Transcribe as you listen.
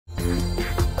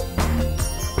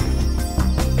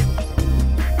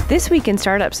This Week in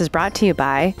Startups is brought to you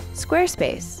by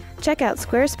Squarespace. Check out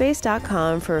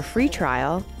squarespace.com for a free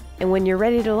trial, and when you're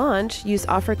ready to launch, use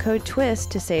offer code TWIST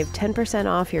to save 10%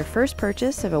 off your first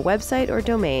purchase of a website or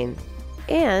domain.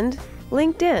 And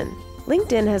LinkedIn.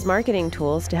 LinkedIn has marketing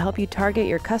tools to help you target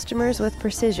your customers with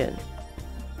precision.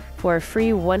 For a free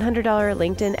 $100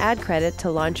 LinkedIn ad credit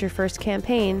to launch your first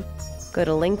campaign, go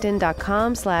to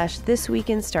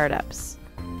linkedin.com/thisweekinstartups.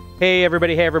 Hey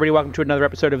everybody, welcome to another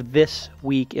episode of This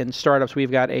Week in Startups.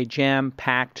 We've got a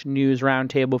jam-packed news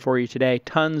roundtable for you today.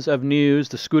 Tons of news.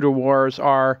 The scooter wars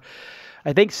are,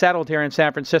 I think, settled here in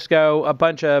San Francisco. A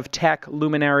bunch of tech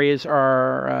luminaries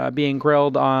are being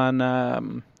grilled on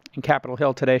in Capitol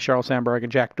Hill today, Sheryl Sandberg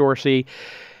and Jack Dorsey.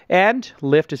 And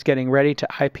Lyft is getting ready to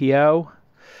IPO.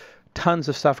 Tons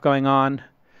of stuff going on.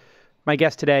 My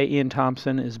guest today, Iain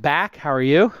Thomson, is back. How are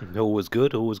you? Always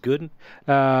good, always good.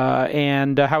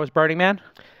 And how was Burning Man?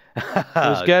 It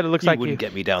was good. It looks like you wouldn't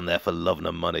get me down there for love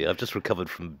nor money. I've just recovered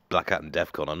from Black Hat and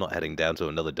DEF CON. I'm not heading down to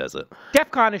another desert. DEF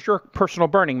CON is your personal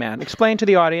Burning Man. Explain to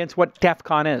the audience what DEF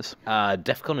CON is.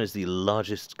 DEF CON is the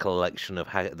largest collection of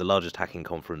the largest hacking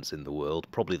conference in the world,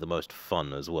 probably the most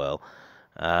fun as well.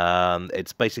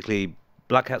 It's basically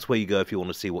Black Hat's where you go if you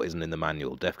want to see what isn't in the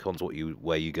manual. DEF CON's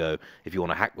where you go if you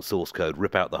want to hack the source code,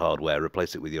 rip out the hardware,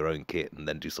 replace it with your own kit, and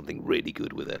then do something really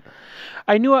good with it.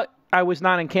 I knew I was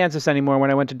not in Kansas anymore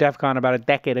when I went to DEF CON about a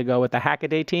decade ago with the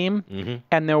Hackaday team,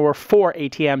 and there were 4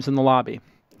 ATMs in the lobby.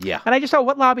 Yeah. And I just thought,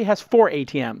 what lobby has 4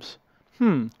 ATMs?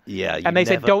 Yeah. And they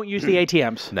said, don't use the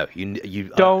ATMs. No,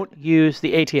 you don't use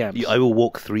the ATMs. I will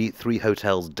walk three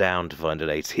hotels down to find an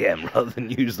ATM rather than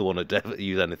use the one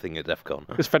use anything at DEF CON.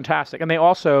 It was fantastic. And they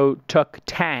also took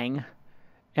Tang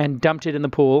and dumped it in the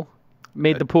pool,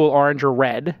 made the pool orange or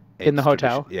red in the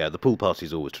hotel. Yeah, the pool party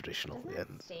is always traditional.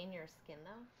 Doesn't it stain your skin,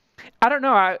 though? I don't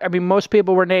know. I mean, most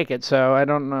people were naked, so I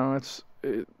don't know.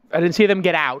 I didn't see them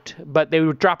get out, but they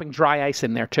were dropping dry ice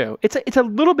in there too. It's a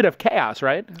little bit of chaos,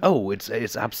 right? Oh, it's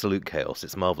absolute chaos.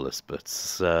 It's marvelous, but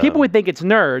people would think it's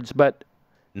nerds, but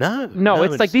no,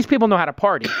 it's like these people know how to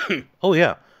party. Oh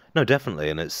yeah, no, definitely,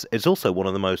 and it's also one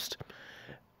of the most,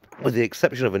 with the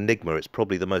exception of Enigma, it's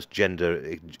probably the most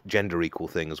gender equal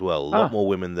thing as well. A lot more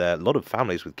women there, a lot of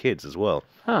families with kids as well.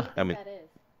 Huh? I mean,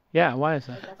 yeah, why is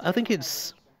that? I think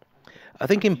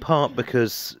in part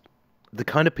because the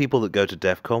kind of people that go to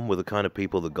DEF CON were the kind of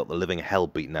people that got the living hell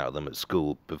beaten out of them at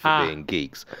school for being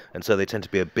geeks. And so they tend to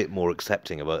be a bit more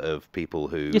accepting of people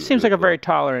who... It seems like a very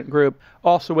tolerant group.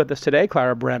 Also with us today,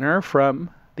 Clara Brenner from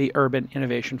the Urban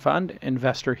Innovation Fund,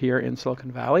 investor here in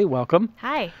Silicon Valley. Welcome.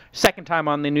 Hi. Second time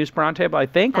on the News Roundtable, I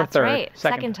think, That's or third? Right.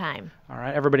 Second time. All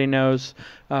right. Everybody knows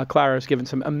Clara has given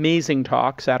some amazing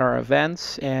talks at our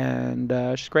events, and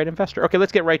she's a great investor. Okay,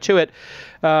 let's get right to it.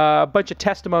 A bunch of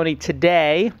testimony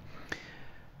today.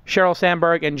 Sheryl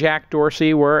Sandberg and Jack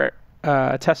Dorsey were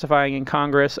testifying in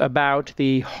Congress about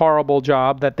the horrible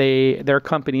job that their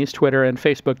companies, Twitter and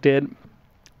Facebook, did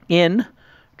in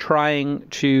trying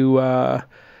to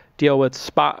deal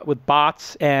with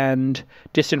bots and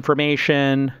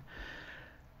disinformation.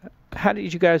 How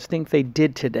did you guys think they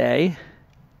did today?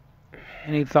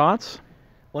 Any thoughts?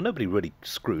 Well, nobody really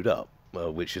screwed up,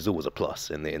 which is always a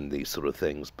plus in these sort of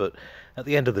things. But at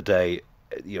the end of the day,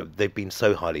 they've been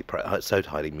so highly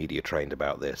media trained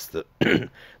about this that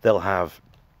they'll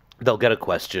get a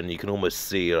question. You can almost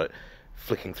see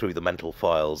flicking through the mental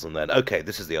files, and then okay,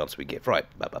 this is the answer we give, right?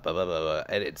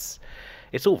 And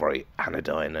it's all very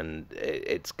anodyne, and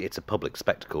it's a public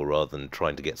spectacle rather than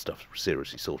trying to get stuff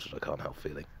seriously sorted. I can't help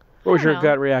feeling. What was your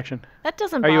gut reaction? That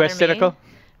doesn't bother me. Are you as cynical?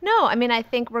 No, I mean, I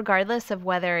think regardless of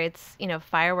whether it's,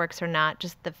 fireworks or not,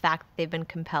 just the fact that they've been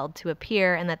compelled to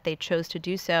appear and that they chose to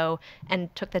do so and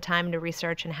took the time to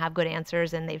research and have good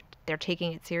answers and they're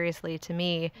taking it seriously, to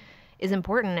me, is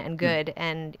important and good.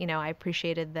 And, I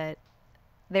appreciated that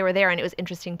they were there, and it was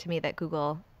interesting to me that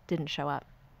Google didn't show up.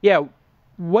 Yeah.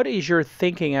 What is your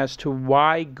thinking as to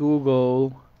why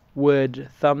Google would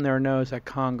thumb their nose at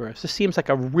Congress? This seems like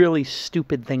a really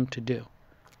stupid thing to do.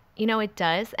 It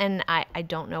does, and I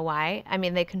don't know why. I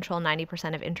mean, they control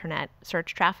 90% of internet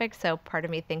search traffic, so part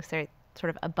of me thinks they're sort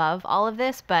of above all of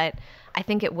this, but I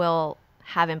think it will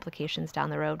have implications down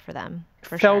the road for them,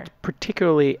 for Felt sure.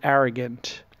 particularly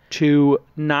arrogant to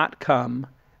not come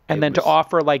and then to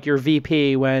offer like your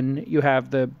VP when you have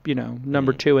the,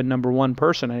 number 2 and number 1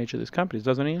 person at each of these companies,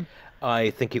 doesn't he? I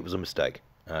think it was a mistake.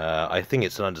 I think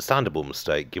it's an understandable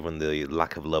mistake given the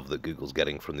lack of love that Google's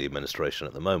getting from the administration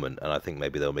at the moment, and I think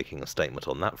maybe they were making a statement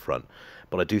on that front.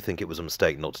 But I do think it was a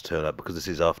mistake not to turn up because this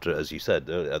is after, as you said,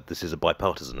 this is a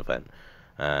bipartisan event,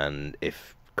 and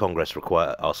if Congress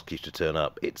asks you to turn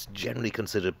up, it's generally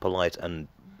considered polite and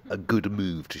a good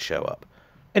move to show up.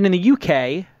 And in the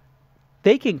UK,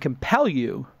 they can compel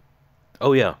you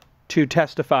Oh, yeah. to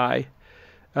testify.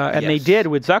 And they Yes. did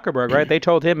with Zuckerberg, right? They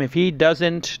told him if he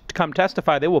doesn't come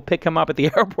testify, they will pick him up at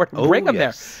the airport and bring him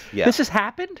yes. there. Yeah. This has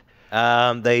happened?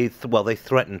 They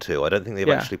threatened to. I don't think they've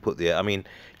Yeah. actually put the. I mean,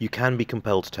 you can be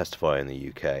compelled to testify in the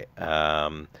UK,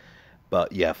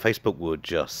 but yeah, Facebook would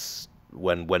just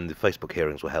when the Facebook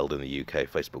hearings were held in the UK,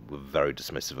 Facebook were very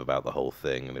dismissive about the whole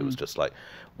thing, and it was just like,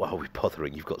 why are we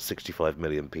bothering? You've got 65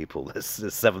 million people. There's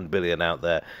 7 billion out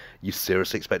there. You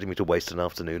seriously expecting me to waste an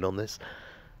afternoon on this?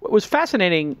 What was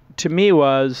fascinating to me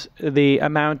was the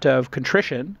amount of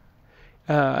contrition.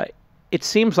 It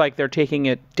seems like they're taking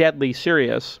it deadly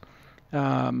serious,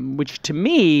 which to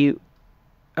me,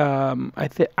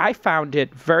 I found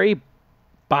it very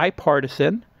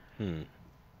bipartisan,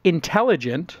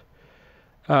 intelligent.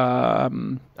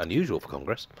 Unusual for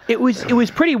Congress. It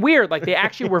was pretty weird. Like they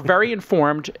actually were very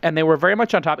informed and they were very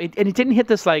much on top. And it didn't hit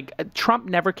this like Trump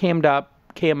never came up.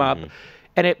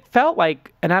 And it felt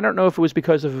like, and I don't know if it was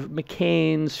because of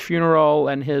McCain's funeral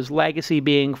and his legacy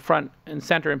being front and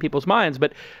center in people's minds,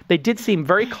 but they did seem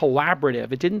very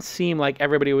collaborative. It didn't seem like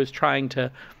everybody was trying to,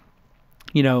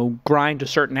 grind to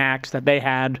certain acts that they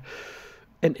had.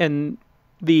 And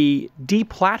the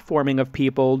deplatforming of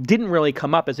people didn't really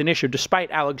come up as an issue,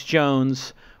 despite Alex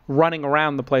Jones running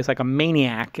around the place like a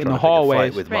maniac in the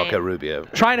hallways. Fight with Marco Rubio.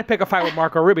 Trying to pick a fight with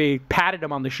Marco Rubio, patted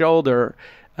him on the shoulder.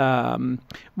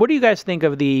 What do you guys think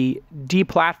of the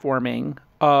deplatforming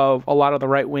of a lot of the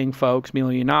right-wing folks, Milo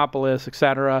Yiannopoulos, et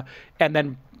cetera, and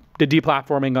then the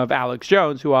deplatforming of Alex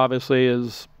Jones, who obviously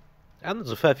is... And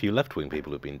there's a fair few left-wing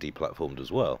people who've been deplatformed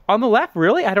as well. On the left,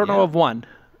 really? I don't know of one.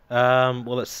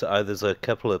 There's a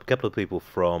couple of people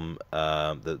from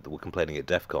that were complaining at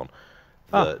DEF CON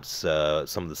that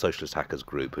some of the socialist hackers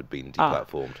group had been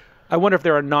deplatformed. I wonder if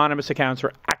they're anonymous accounts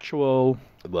or actual...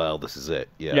 Well, this is it,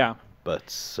 yeah. Yeah.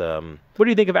 But what do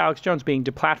you think of Alex Jones being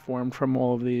deplatformed from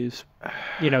all of these,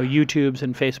 YouTubes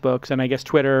and Facebooks, and I guess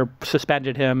Twitter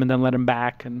suspended him and then let him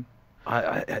back? And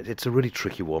it's a really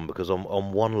tricky one because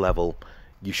on one level,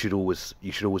 you should always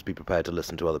be prepared to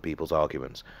listen to other people's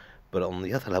arguments, but on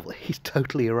the other level, he's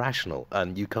totally irrational,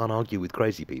 and you can't argue with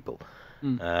crazy people.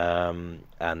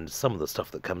 And some of the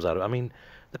stuff that comes out of,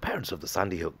 the parents of the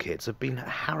Sandy Hook kids have been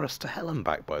harassed to hell and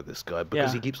back by this guy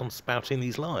because he keeps on spouting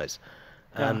these lies.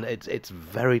 And it's a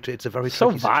very so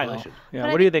tricky vile. situation. Yeah.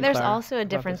 But What do you think, there's Clara, also a about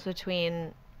difference this?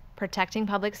 between protecting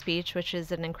public speech, which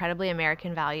is an incredibly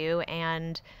American value,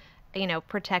 and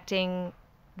protecting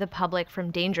the public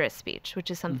from dangerous speech, which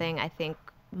is something I think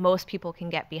most people can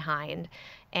get behind.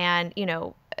 And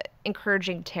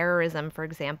encouraging terrorism, for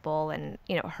example, and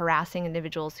harassing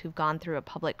individuals who've gone through a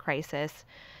public crisis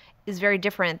is very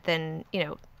different than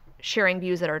sharing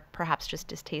views that are perhaps just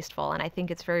distasteful. And I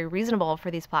think it's very reasonable for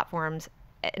these platforms,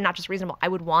 not just reasonable, I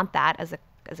would want that as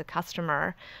a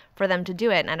customer for them to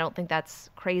do it. And I don't think that's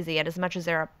crazy. And as much as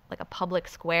they're a public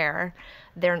square,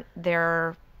 they're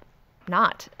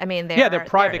not. they're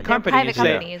private companies.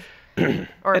 They're private companies.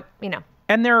 Or,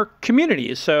 And they're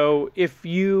communities. So if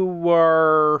you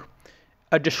were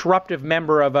a disruptive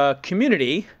member of a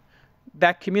community,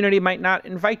 that community might not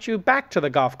invite you back to the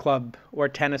golf club or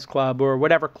tennis club or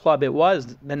whatever club it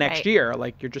was the next year.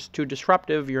 Like, you're just too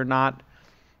disruptive. They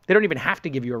don't even have to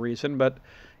give you a reason. But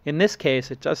in this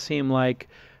case, it does seem like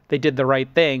they did the right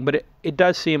thing. But it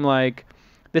does seem like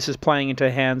this is playing into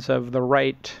the hands of the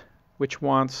right, which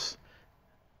wants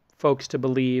folks to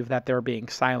believe that they're being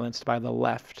silenced by the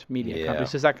left media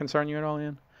companies. Does that concern you at all,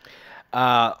 Ian?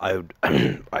 I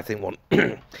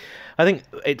think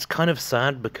it's kind of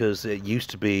sad because it used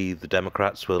to be the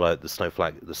Democrats were like the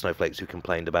snowflakes who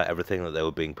complained about everything, that they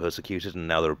were being persecuted, and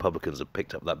now the Republicans have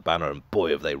picked up that banner, and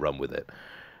boy, have they run with it.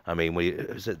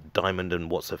 Was it Diamond and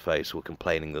what's her face were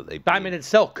complaining that Diamond and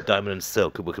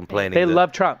Silk were complaining they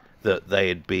love Trump, that they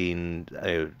had been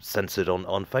censored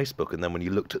on Facebook, and then when you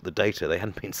looked at the data, they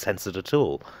hadn't been censored at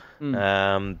all.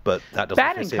 But that doesn't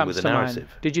Bannon fit in comes with the to narrative.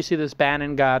 mind. Did you see this?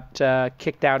 Bannon got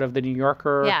kicked out of the New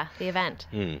Yorker. Yeah, the event.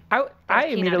 I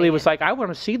immediately was like, I want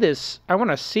to see this. I want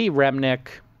to see Remnick,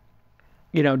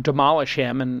 demolish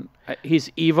him, and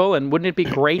he's evil. And wouldn't it be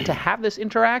great to have this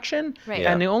interaction? Right.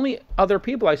 Yeah. And the only other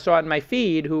people I saw in my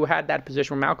feed who had that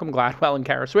position were Malcolm Gladwell and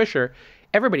Kara Swisher.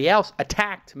 Everybody else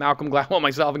attacked Malcolm Gladwell,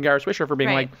 myself, and Kara Swisher for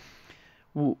being like,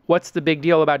 what's the big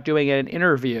deal about doing an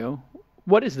interview?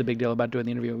 What is the big deal about doing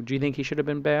the interview? Do you think he should have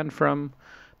been banned from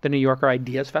the New Yorker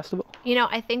Ideas Festival?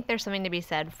 I think there's something to be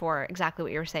said for exactly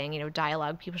what you were saying,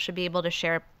 dialogue. People should be able to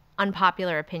share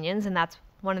unpopular opinions, and that's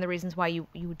one of the reasons why you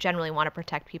generally want to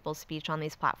protect people's speech on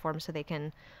these platforms so they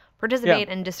can participate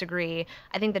and disagree.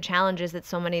 I think the challenge is that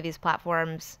so many of these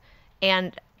platforms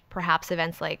and perhaps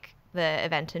events like the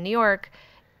event in New York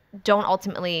don't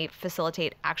ultimately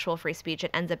facilitate actual free speech.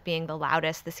 It ends up being the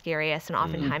loudest, the scariest, and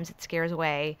oftentimes it scares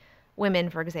away women,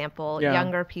 for example,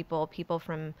 younger people, people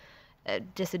from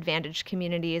disadvantaged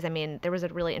communities. I mean, there was a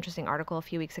really interesting article a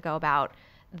few weeks ago about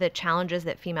the challenges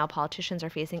that female politicians are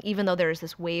facing, even though there's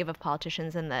this wave of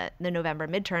politicians in the November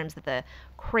midterms, that the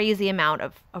crazy amount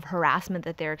of harassment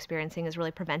that they're experiencing is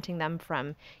really preventing them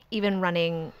from even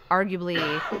running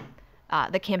arguably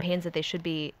the campaigns that they should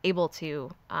be able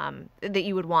to, that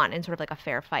you would want in sort of like a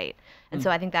fair fight. And so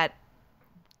I think that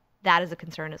is a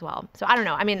concern as well. So I don't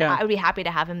know. I mean, I would be happy to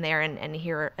have him there and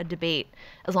hear a debate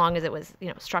as long as it was,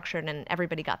 structured and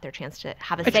everybody got their chance to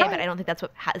have a say. But I don't think that's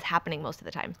what is happening most of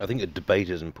the time. I think a debate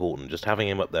is important. Just having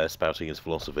him up there spouting his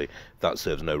philosophy, that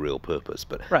serves no real purpose.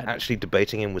 But actually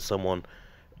debating him with someone,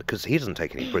 because he doesn't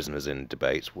take any prisoners in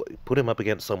debates, put him up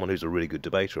against someone who's a really good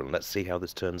debater and let's see how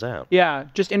this turns out. Yeah,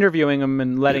 just interviewing him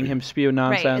and letting him spew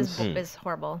nonsense. Right, is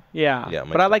horrible. Yeah,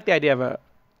 but I like the idea of a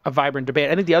vibrant debate.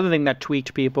 I think the other thing that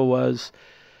tweaked people was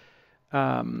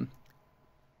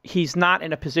he's not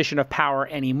in a position of power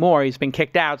anymore. He's been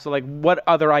kicked out. So, like, what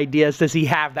other ideas does he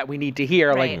have that we need to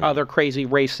hear? Right. Like other crazy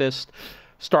racist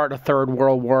start a third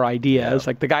world war ideas.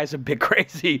 Like, the guy's a bit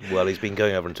crazy. Well, he's been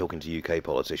going over and talking to UK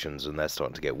politicians, and they're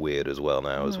starting to get weird as well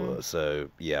now as well. So,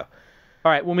 yeah.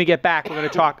 All right, when we get back, we're going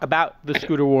to talk about the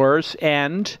scooter wars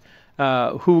and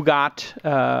who got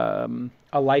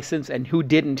a license and who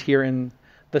didn't here in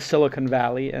the Silicon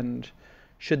Valley, and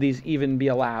should these even be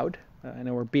allowed? I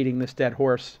know we're beating this dead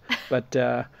horse, but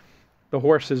the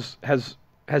horse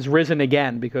has risen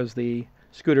again because the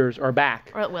scooters are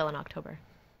back. Or it will in October.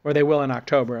 Or they will in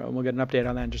October, and we'll get an update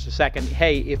on that in just a second.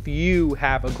 Hey, if you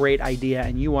have a great idea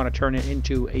and you want to turn it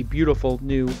into a beautiful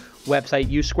new website,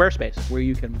 use Squarespace, where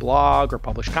you can blog or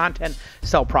publish content,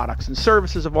 sell products and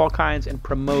services of all kinds, and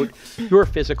promote your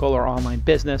physical or online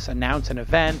business, announce an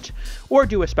event, or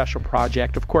do a special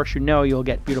project. Of course, you'll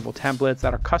get beautiful templates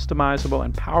that are customizable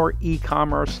and powerful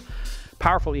e-commerce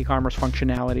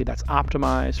functionality that's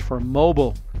optimized for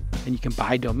mobile. And you can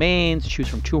buy domains, choose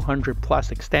from 200 plus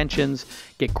extensions,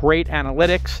 get great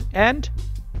analytics, and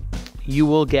you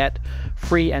will get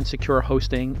free and secure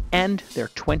hosting and their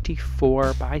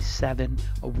 24/7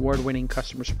 award-winning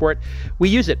customer support. We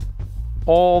use it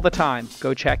all the time.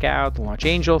 Go check out the Launch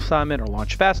Angel Summit or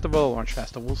Launch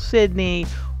Festival Sydney,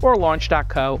 or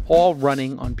Launch.co, all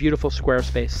running on beautiful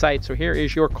Squarespace sites. So here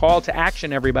is your call to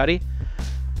action, everybody.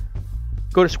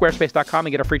 Go to squarespace.com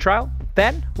and get a free trial.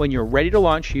 Then, when you're ready to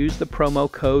launch, use the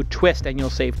promo code TWIST and you'll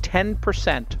save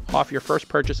 10% off your first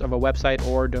purchase of a website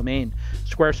or domain.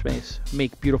 Squarespace,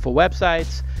 make beautiful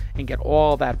websites and get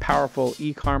all that powerful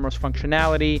e-commerce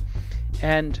functionality,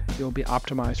 and you'll be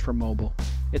optimized for mobile.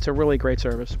 It's a really great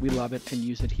service. We love it and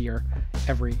use it here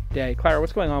every day. Clara,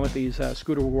 what's going on with these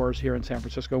scooter wars here in San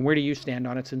Francisco? And where do you stand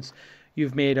on it, since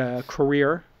you've made a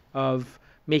career of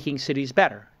making cities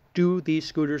better? Do these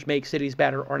scooters make cities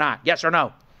better or not? Yes or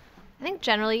no? I think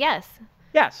generally yes.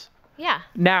 Yes. Yeah.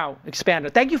 Now, expand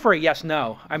it. Thank you for a yes,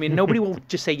 no. I mean, nobody will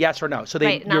just say yes or no. So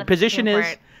your position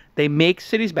is they make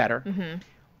cities better. Mm-hmm.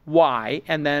 Why?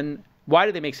 And then why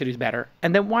do they make cities better?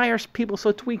 And then why are people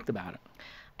so tweaked about it?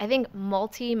 I think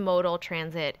multimodal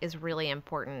transit is really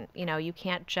important. You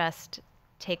can't just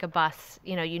take a bus.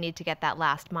 You need to get that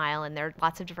last mile, and there are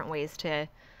lots of different ways to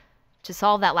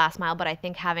solve that last mile, but I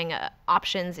think having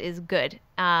options is good.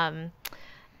 I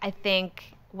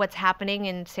think what's happening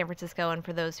in San Francisco, and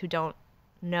for those who don't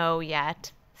know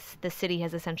yet, the city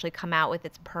has essentially come out with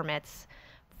its permits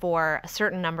for a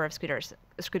certain number of scooter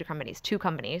companies, 2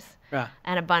 companies,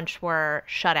 and a bunch were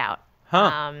shut out.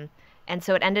 And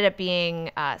so it ended up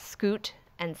being Scoot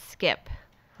and Skip.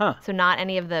 So not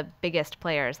any of the biggest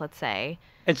players, let's say.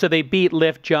 And so they beat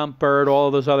Lyft, Jump, Bird, all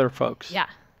of those other folks. Yeah.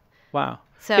 Wow.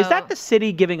 So, is that the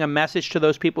city giving a message to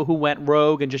those people who went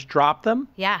rogue and just dropped them?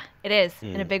 Yeah, it is,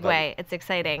 in a big way. It's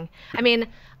exciting. I mean,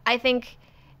 I think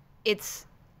it's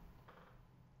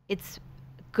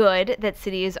good that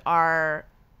cities are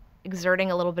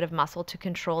exerting a little bit of muscle to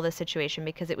control the situation,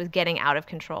 because it was getting out of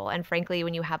control. And frankly,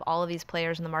 when you have all of these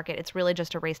players in the market, it's really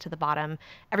just a race to the bottom.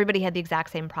 Everybody had the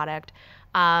exact same product.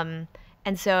 And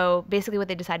so basically what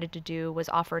they decided to do was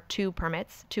offer 2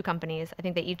 permits, 2 companies. I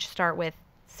think they each start with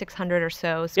 600 or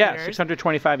so scooters. Yeah,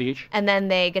 625 each. And then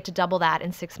they get to double that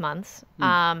in 6 months.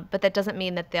 But that doesn't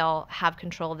mean that they'll have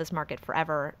control of this market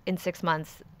forever. In 6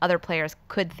 months, other players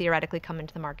could theoretically come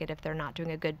into the market if they're not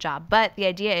doing a good job. But the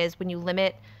idea is, when you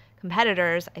limit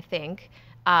competitors, I think,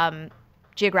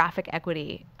 geographic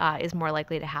equity is more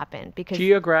likely to happen. Because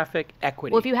geographic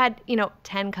equity. Well, if you had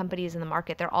 10 companies in the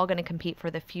market, they're all going to compete for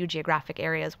the few geographic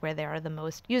areas where there are the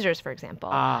most users, for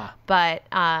example. But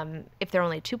if there are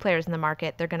only 2 players in the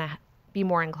market, they're going to be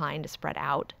more inclined to spread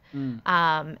out. And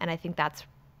I think that's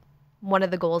one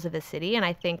of the goals of the city. And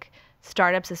I think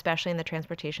startups, especially in the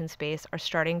transportation space, are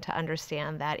starting to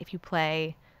understand that if you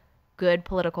play good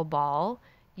political ball,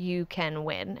 you can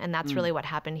win. And that's really what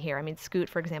happened here. I mean, Scoot,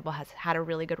 for example, has had a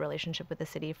really good relationship with the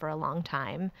city for a long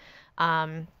time.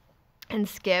 And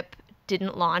Skip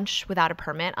didn't launch without a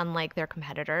permit, unlike their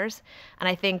competitors. And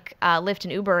I think Lyft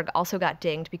and Uber also got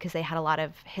dinged because they had a lot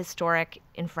of historic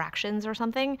infractions or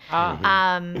something.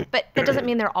 But that doesn't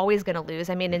mean they're always going to lose.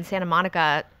 I mean, in Santa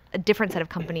Monica, a different set of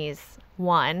companies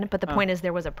won, but the point is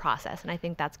there was a process, and I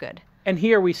think that's good. And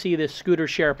here we see this scooter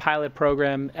share pilot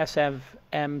program,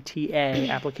 SFMTA,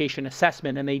 application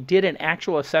assessment, and they did an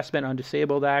actual assessment on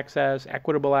disabled access,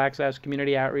 equitable access,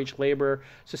 community outreach, labor,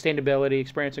 sustainability,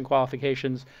 experience and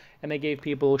qualifications, and they gave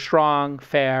people strong,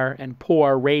 fair, and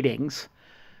poor ratings.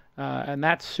 And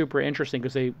that's super interesting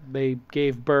because they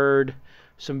gave Bird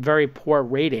some very poor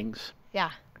ratings.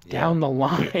 Yeah. Down the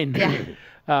line. Yeah.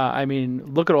 I mean,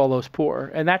 look at all those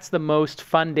poor. And that's the most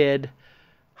funded,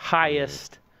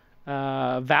 highest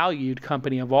valued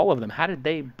company of all of them. How did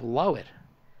they blow it?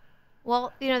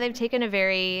 Well, they've taken a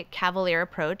very cavalier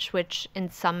approach, which in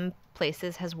some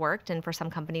places has worked. And for some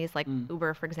companies like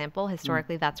Uber, for example,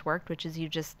 historically that's worked, which is you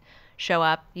just show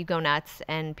up, you go nuts,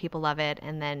 and people love it,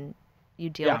 and then you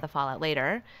deal with the fallout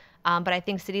later. But I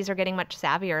think cities are getting much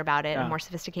savvier about it and more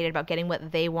sophisticated about getting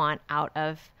what they want out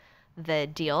of the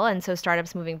deal. And so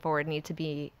startups moving forward need to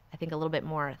be, I think, a little bit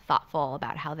more thoughtful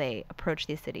about how they approach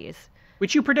these cities.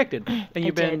 Which you predicted. And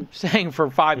you've been saying for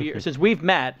 5 years. Since we've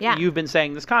met, you've been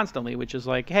saying this constantly, which is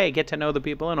like, hey, get to know the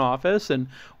people in office and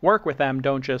work with them.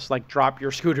 Don't just like drop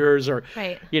your scooters or,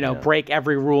 break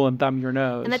every rule and thumb your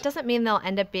nose. And that doesn't mean they'll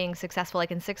end up being successful. Like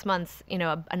in 6 months,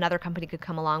 another company could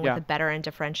come along with a better and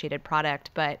differentiated product.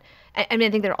 But I mean,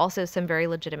 I think there are also some very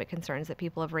legitimate concerns that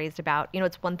people have raised about,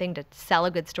 it's one thing to sell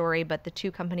a good story, but the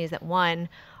 2 companies that won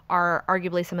are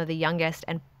arguably some of the youngest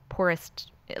and poorest,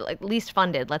 like least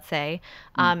funded, let's say.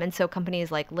 And so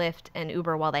companies like Lyft and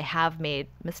Uber, while they have made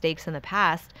mistakes in the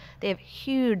past, they have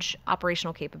huge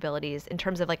operational capabilities in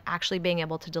terms of like actually being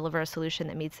able to deliver a solution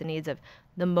that meets the needs of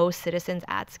the most citizens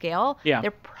at scale. They're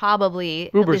probably,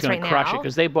 Uber's going to crush it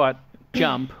because they bought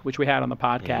Jump, which we had on the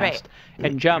podcast.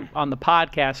 And Jump on the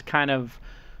podcast kind of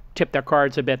tipped their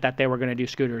cards a bit that they were going to do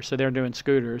scooters. So they're doing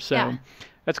scooters. So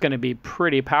that's going to be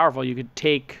pretty powerful. You could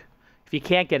take... If you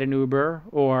can't get an Uber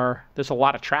or there's a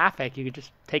lot of traffic, you could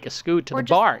just take a scoot to the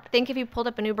BART. Think if you pulled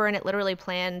up an Uber and it literally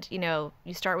planned,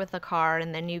 you start with a car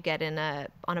and then you get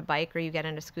on a bike or you get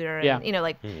in a scooter.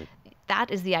 And, that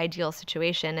is the ideal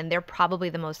situation. And they're probably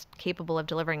the most capable of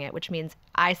delivering it, which means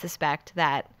I suspect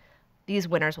that these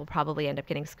winners will probably end up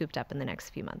getting scooped up in the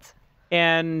next few months.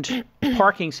 And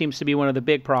parking seems to be one of the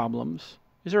big problems.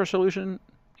 Is there a solution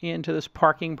into this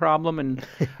parking problem? And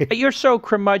you're so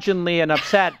curmudgeonly and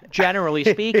upset, generally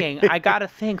speaking. I got to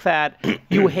think that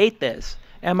you hate this.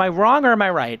 Am I wrong or am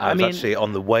I right? I mean, actually,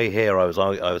 on the way here, I was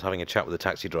having a chat with a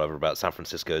taxi driver about San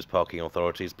Francisco's parking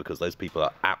authorities because those people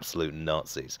are absolute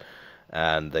Nazis.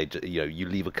 And they, you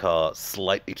leave a car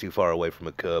slightly too far away from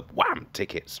a curb, wham,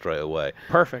 ticket straight away.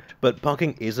 Perfect. But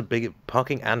parking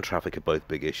and traffic are both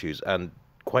big issues. And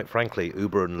quite frankly,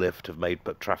 Uber and Lyft have made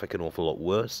traffic an awful lot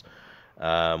worse.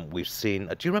 We've seen,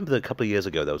 do you remember that a couple of years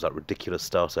ago there was that ridiculous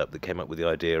startup that came up with the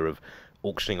idea of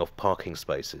auctioning off parking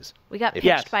spaces? We got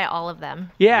pitched by all of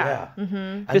them. Yeah.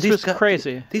 This was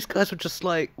crazy. These guys were just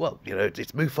like, well,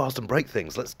 it's move fast and break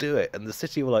things, let's do it. And the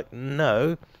city were like,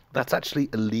 no, that's actually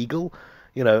illegal.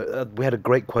 We had a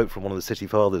great quote from one of the city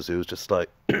fathers who was just like,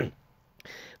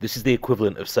 this is the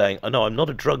equivalent of saying, oh, no, I'm not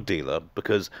a drug dealer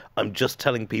because I'm just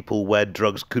telling people where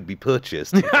drugs could be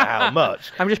purchased and how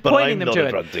much. I'm just pointing them to it. But I'm not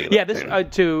a drug dealer. Yeah, this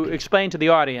to explain to the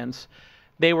audience,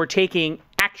 they were taking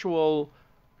actual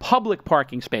public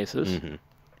parking spaces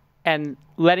and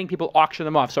letting people auction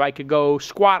them off. So I could go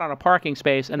squat on a parking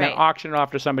space and then auction it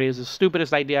off to somebody is the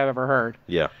stupidest idea I've ever heard.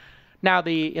 Yeah. Now,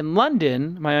 in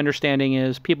London, my understanding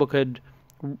is people could,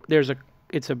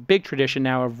 it's a big tradition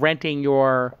now of renting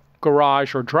your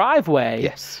garage or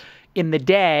driveway in the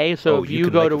day. So if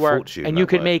you go to work and you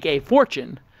could make a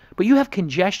fortune, but you have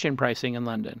congestion pricing in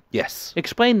London. Yes.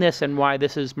 Explain this and why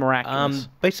this is miraculous.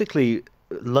 Basically,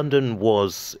 London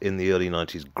was in the early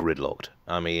 90s gridlocked.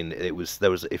 I mean,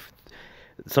 if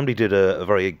somebody did a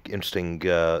very interesting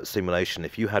simulation.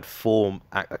 If you had 4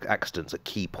 accidents at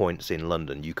key points in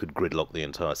London, you could gridlock the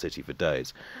entire city for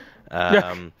days.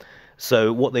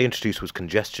 So what they introduced was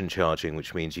congestion charging,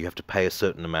 which means you have to pay a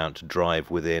certain amount to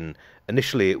drive within.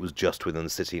 Initially, it was just within the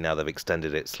city. Now they've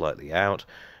extended it slightly out.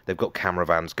 They've got camera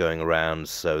vans going around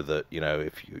so that,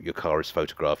 if your car is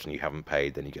photographed and you haven't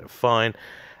paid, then you get a fine.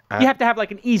 You have to have like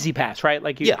an easy pass, right?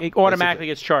 Like it automatically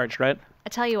gets charged, right? I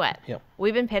tell you what, Yeah.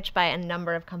 We've been pitched by a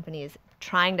number of companies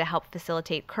trying to help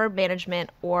facilitate curb management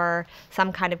or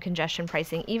some kind of congestion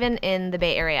pricing, even in the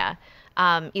Bay Area.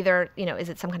 Either, is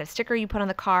it some kind of sticker you put on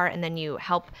the car and then you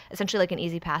help, essentially like an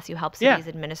easy pass, you help cities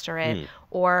administer it.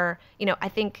 Or, I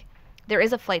think there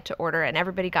is a flight to order, and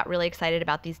everybody got really excited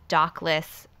about these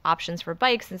dockless options for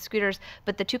bikes and scooters.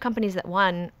 But the two companies that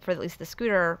won, for at least the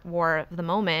scooter war of the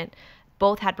moment,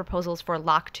 both had proposals for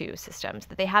lock-to systems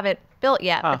that they haven't built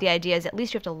yet. But the idea is at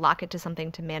least you have to lock it to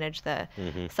something to manage the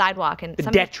sidewalk. And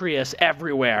Detritus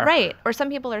everywhere. Right. Or some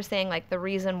people are saying, like, the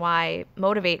reason why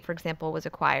Motivate, for example, was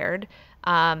acquired,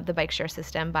 the bike share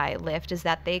system by Lyft, is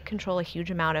that they control a huge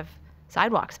amount of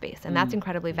sidewalk space. And that's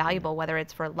incredibly valuable, whether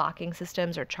it's for locking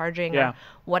systems or charging or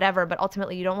whatever. But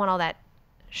ultimately, you don't want all that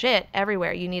shit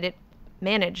everywhere. You need it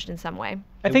managed in some way.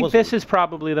 I think this is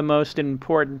probably the most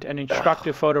important and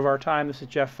instructive photo of our time. This is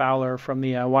Jeff Fowler from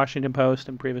the Washington Post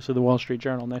and previously the Wall Street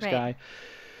Journal. Nice guy.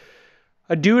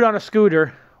 A dude on a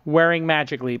scooter wearing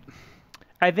Magic Leap.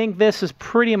 I think this is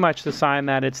pretty much the sign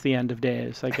that it's the end of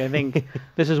days. Like, I think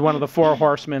this is one of the four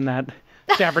horsemen that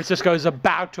San Francisco is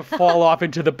about to fall off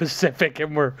into the Pacific,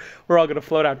 and we're all going to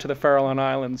float out to the Farallon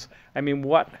Islands. I mean,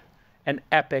 what an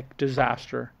epic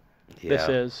disaster this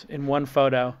is in one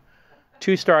photo.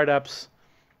 Two startups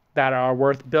that are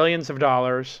worth billions of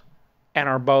dollars and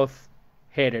are both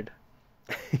hated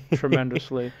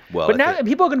tremendously. But now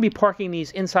people are going to be parking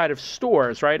these inside of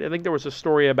stores, right? I think there was a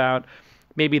story about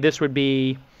maybe this would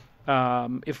be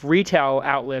if retail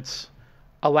outlets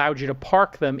allowed you to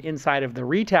park them inside of the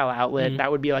retail outlet, that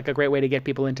would be like a great way to get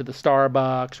people into the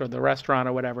Starbucks or the restaurant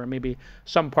or whatever. Maybe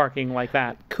some parking like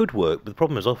that. Could work, but the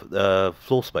problem is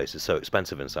floor space is so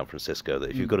expensive in San Francisco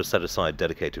that if you've got to set aside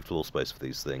dedicated floor space for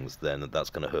these things, then that's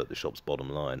going to hurt the shop's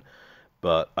bottom line.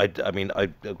 But I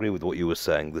agree with what you were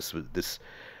saying.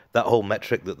 That whole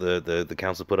metric that the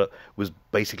council put up was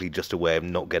basically just a way of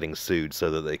not getting sued, so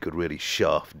that they could really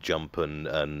shaft Jump and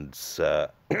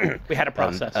we had a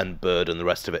process and Bird and the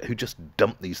rest of it, who just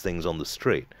dump these things on the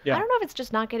street. I don't know if it's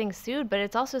just not getting sued, but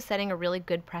it's also setting a really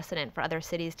good precedent for other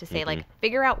cities to say, like,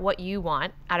 figure out what you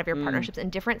want out of your partnerships, and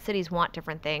different cities want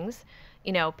different things.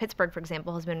 Pittsburgh, for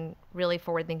example, has been really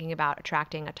forward-thinking about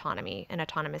attracting autonomy and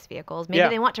autonomous vehicles. Maybe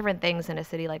they want different things than a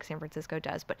city like San Francisco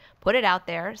does, but put it out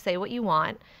there, say what you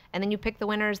want, and then you pick the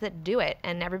winners that do it,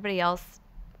 and everybody else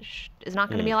is not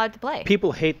going to be allowed to play.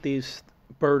 People hate these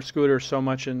Bird scooters so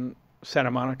much in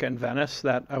Santa Monica and Venice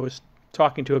that I was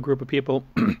talking to a group of people,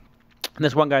 and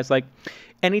this one guy's like,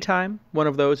 anytime one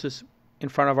of those is in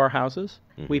front of our houses,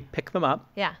 we pick them up,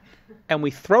 and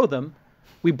we throw them,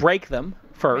 we break them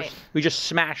first, we just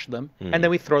smash them, and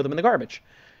then we throw them in the garbage.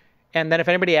 And then if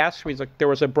anybody asks me, he's like, there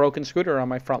was a broken scooter on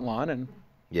my front lawn, and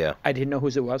I didn't know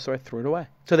whose it was, so I threw it away.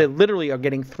 So they literally are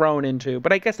getting thrown into,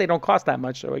 but I guess they don't cost that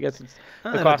much, so I guess it's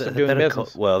the cost of doing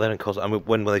business. They don't cost. I mean,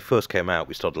 when they first came out,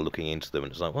 we started looking into them,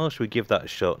 and it's like, well, should we give that a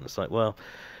shot? And it's like, well,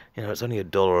 it's only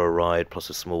 $1 a ride plus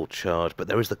a small charge, but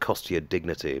there is the cost to your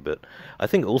dignity. But I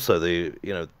think also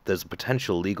there's a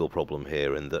potential legal problem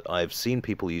here in that I've seen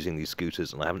people using these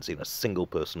scooters, and I haven't seen a single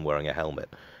person wearing a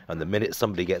helmet. And the minute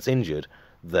somebody gets injured,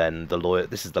 then the lawyer,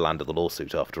 this is the land of the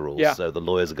lawsuit after all, so the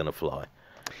lawyers are going to fly.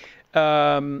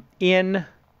 In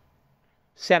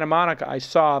Santa Monica, I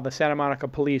saw the Santa Monica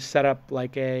police set up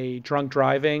like a drunk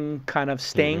driving kind of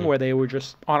sting where they were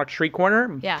just on a street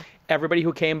corner. Everybody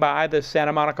who came by the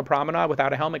Santa Monica Promenade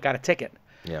without a helmet got a ticket.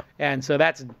 And so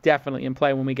that's definitely in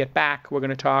play. When we get back, we're going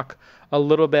to talk a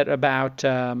little bit about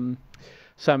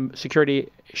some security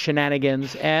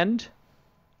shenanigans and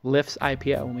Lyft's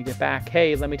IPO. When we get back,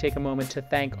 hey, let me take a moment to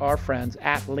thank our friends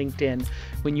at LinkedIn.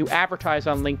 When you advertise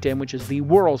on LinkedIn, which is the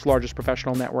world's largest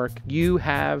professional network, you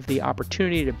have the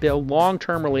opportunity to build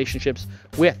long-term relationships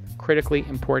with critically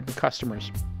important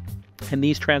customers. And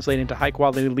these translate into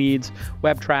high-quality leads,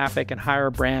 web traffic, and higher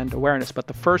brand awareness. But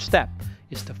the first step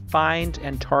is to find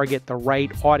and target the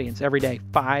right audience. Every day,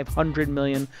 500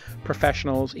 million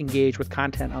professionals engage with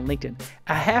content on LinkedIn.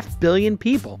 500 million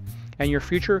people. And your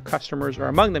future customers are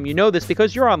among them. You know this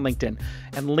because you're on LinkedIn.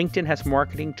 And LinkedIn has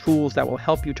marketing tools that will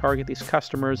help you target these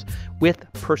customers with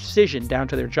precision down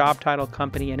to their job title,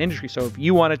 company, and industry. So if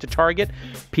you wanted to target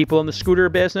people in the scooter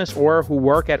business or who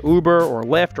work at Uber or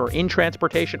Lyft or in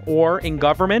transportation or in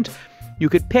government, you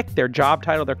could pick their job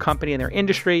title, their company, and their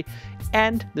industry.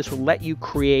 And this will let you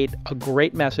create a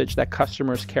great message that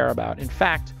customers care about. In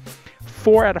fact,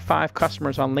 4 out of 5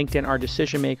 customers on LinkedIn are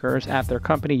decision makers at their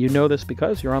company. You know this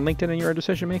because you're on LinkedIn and you're a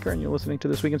decision maker and you're listening to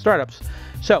This Week in Startups.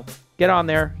 So get on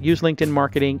there, use LinkedIn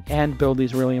marketing, and build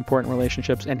these really important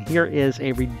relationships. And here is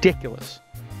a ridiculous,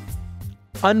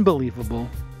 unbelievable,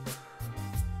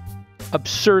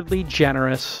 absurdly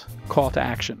generous call to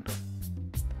action.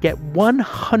 Get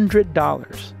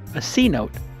 $100, a C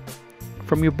note,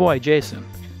 from your boy Jason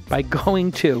by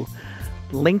going to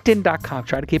LinkedIn.com.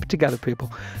 Try to keep it together,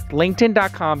 people.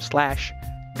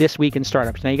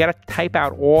 LinkedIn.com/thisweekinstartups. Now you got to type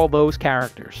out all those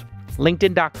characters.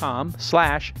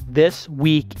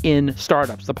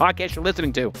 LinkedIn.com/thisweekinstartups. The podcast you're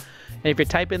listening to. And if you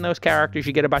type in those characters,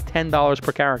 you get about $10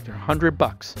 per character,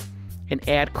 $100 in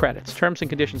ad credits. Terms and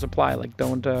conditions apply. Like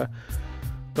don't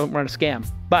run a scam.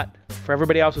 But for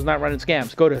everybody else who's not running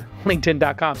scams, go to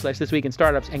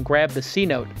LinkedIn.com/thisweekinstartups and grab the C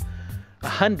note, a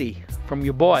hundy from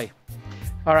your boy.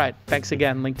 All right. Thanks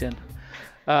again, LinkedIn.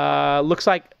 Looks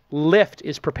like Lyft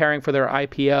is preparing for their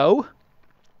IPO.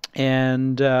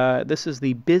 And this is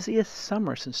the busiest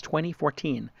summer since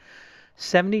 2014.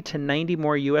 70 to 90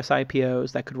 more U.S.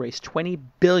 IPOs that could raise $20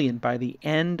 billion by the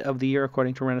end of the year,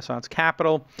 according to Renaissance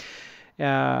Capital.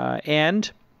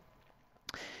 And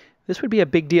this would be a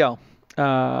big deal,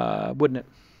 wouldn't it?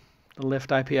 The Lyft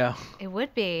IPO. It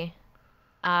would be.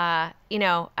 I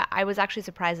was actually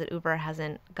surprised that Uber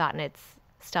hasn't gotten its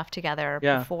stuff together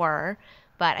before.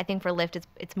 But I think for Lyft,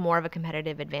 it's more of a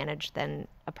competitive advantage than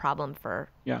a problem for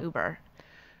Uber.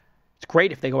 It's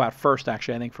great if they go out first,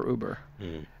 actually, I think, for Uber.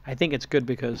 I think it's good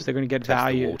because they're going to get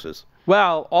value. The waters.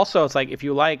 Well, also, it's like if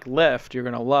you like Lyft, you're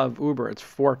going to love Uber. It's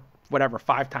 5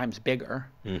 times bigger.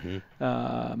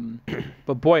 But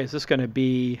boy, is this going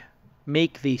to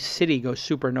make the city go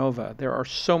supernova. There are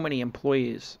so many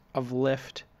employees of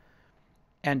Lyft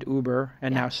and Uber,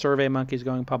 and now SurveyMonkey's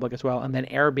going public as well, and then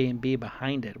Airbnb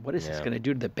behind it. What is this going to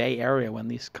do to the Bay Area when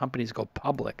these companies go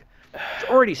public? It's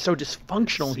already so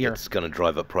dysfunctional here. It's going to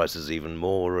drive up prices even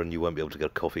more, and you won't be able to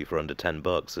get coffee for under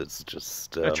 $10. It's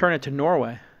just turn it to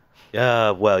Norway.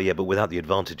 But without the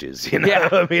advantages, Yeah.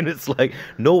 I mean, it's like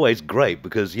Norway's great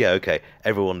because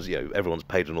everyone's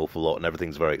paid an awful lot and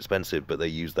everything's very expensive, but they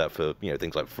use that for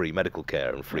things like free medical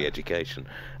care and free education.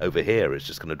 Over here, it's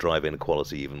just going to drive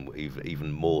inequality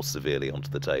even more severely onto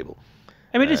the table.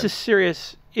 I mean, it's a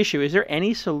serious issue. Is there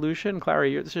any solution,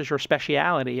 Clara? This is your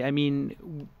speciality. I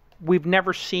mean, we've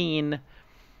never seen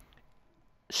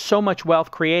so much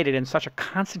wealth created in such a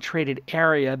concentrated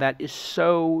area that is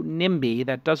so NIMBY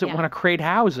that doesn't want to create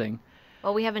housing.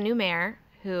 Well, we have a new mayor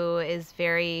who has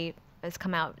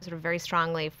come out sort of very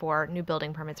strongly for new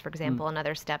building permits, for example, and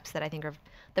other steps that I think are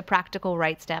the practical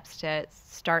right steps to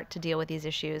start to deal with these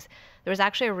issues. There was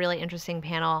actually a really interesting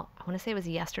panel, I want to say it was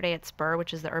yesterday at SPUR,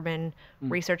 which is the urban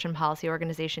research and policy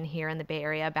organization here in the Bay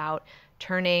Area, about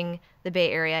turning the Bay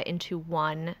Area into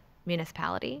one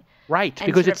municipality. Right,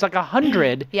 because it's like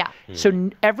 100. So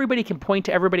everybody can point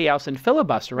to everybody else and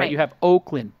filibuster, right? You have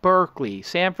Oakland, Berkeley,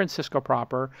 San Francisco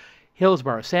proper,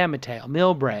 Hillsborough, San Mateo,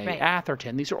 Millbrae,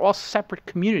 Atherton. These are all separate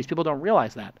communities. People don't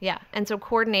realize that. Yeah, and so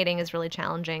coordinating is really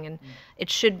challenging, and it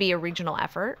should be a regional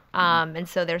effort. And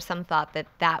so there's some thought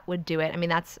that would do it. I mean,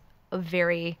 that's a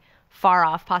very far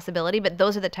off possibility, but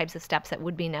those are the types of steps that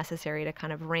would be necessary to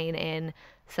kind of rein in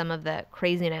some of the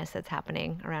craziness that's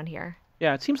happening around here.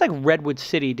 Yeah, it seems like Redwood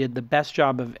City did the best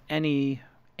job of any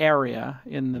area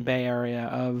in the Bay Area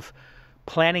of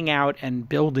planning out and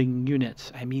building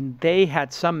units. I mean, they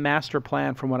had some master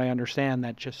plan, from what I understand,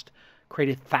 that just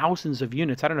created thousands of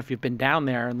units. I don't know if you've been down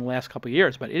there in the last couple of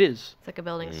years, but it's like a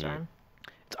building storm.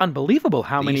 It's unbelievable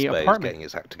how many apartments. East Bay is getting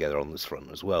its act together on this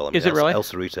front as well. I mean, is it really? El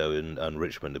Cerrito and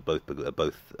Richmond are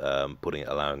both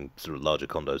allowing sort of larger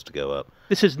condos to go up.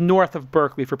 This is north of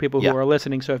Berkeley for people who are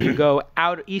listening. So if you go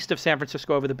out east of San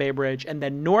Francisco over the Bay Bridge, and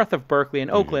then north of Berkeley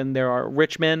and Oakland, there are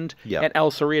Richmond and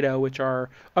El Cerrito, which are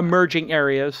emerging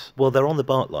areas. Well, they're on the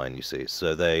BART line, you see,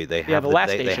 so they have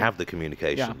they have the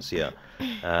communications.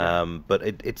 But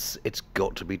it's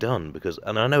got to be done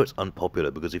and I know it's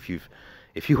unpopular because if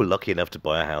you were lucky enough to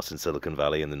buy a house in Silicon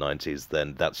Valley in the 90s,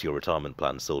 then that's your retirement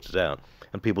plan sorted out.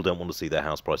 And people don't want to see their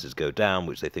house prices go down,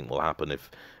 which they think will happen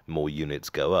if more units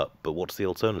go up. But what's the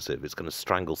alternative? It's going to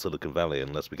strangle Silicon Valley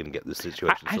unless we can get this situation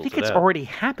sorted out. I think it's already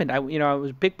happened. I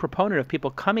was a big proponent of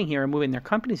people coming here and moving their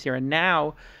companies here. And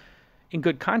now, in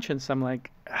good conscience, I'm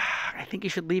like, I think you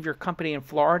should leave your company in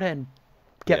Florida and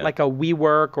get like a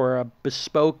WeWork or a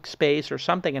bespoke space or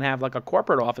something and have like a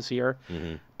corporate office here,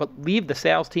 but leave the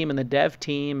sales team and the dev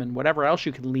team and whatever else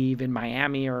you can leave in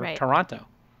Miami or Toronto.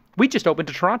 We just opened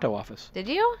a Toronto office. Did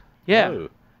you? Yeah. Oh.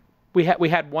 We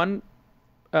had one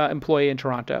employee in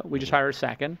Toronto. We just hired a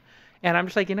second. And I'm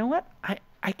just like, you know what?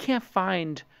 I can't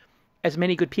find as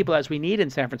many good people as we need in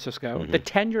San Francisco. The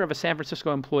tenure of a San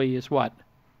Francisco employee is what?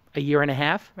 A year and a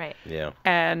half? Right. Yeah.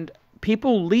 And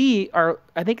people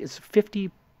I think it's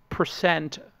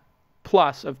 50%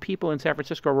 plus of people in San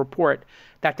Francisco report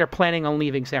that they're planning on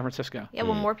leaving San Francisco. Yeah,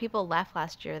 well, more people left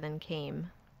last year than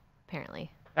came,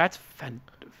 apparently.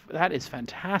 That is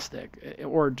fantastic,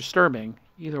 or disturbing,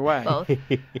 either way. Both.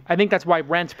 I think that's why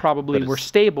rents probably were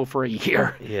stable for a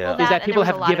year. Yeah. Well, is that people and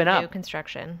there was have a given lot of up. new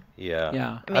construction. Yeah.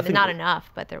 Yeah. I mean, think not enough,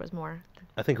 but there was more.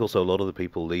 I think also a lot of the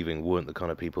people leaving weren't the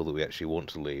kind of people that we actually want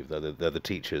to leave. They're the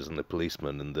teachers and the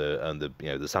policemen and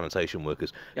the sanitation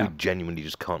workers who genuinely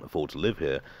just can't afford to live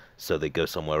here, so they go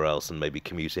somewhere else and maybe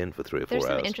commute in for 3 or 4 There's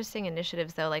hours. some interesting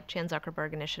initiatives, though, like Chan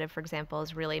Zuckerberg Initiative, for example,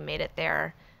 has really made it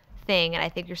their thing. And I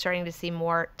think you're starting to see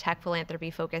more tech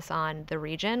philanthropy focus on the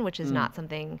region, which is not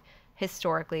something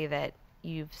historically that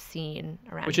you've seen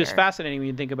around Which here. is fascinating when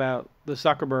you think about the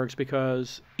Zuckerbergs,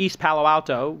 because East Palo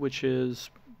Alto, which is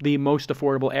the most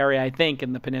affordable area, I think,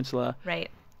 in the peninsula,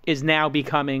 Right. is now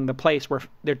becoming the place where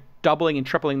they're doubling and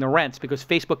tripling the rents because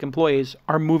Facebook employees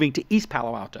are moving to East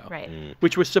Palo Alto, Right.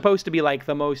 which was supposed to be like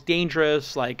the most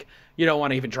dangerous, like you don't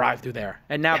want to even drive through there.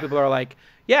 And now people are like,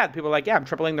 I'm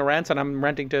tripling the rents and I'm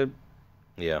renting to.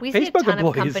 Yeah. We see a Facebook ton of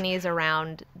employees. companies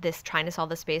around this trying to solve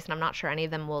the space, and I'm not sure any of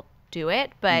them will do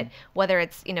it. But whether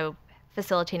it's,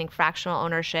 facilitating fractional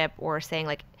ownership or saying,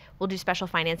 like, we'll do special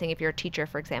financing if you're a teacher,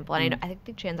 for example. And I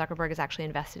think Chan Zuckerberg is actually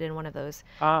invested in one of those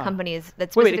companies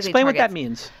that specifically Wait, explain what that targets-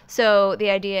 means. So the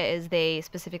idea is they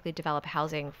specifically develop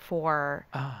housing for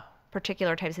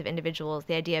particular types of individuals.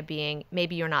 The idea being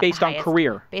maybe you're not Based the on highest,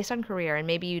 career. based on career, and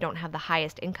maybe you don't have the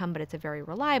highest income, but it's a very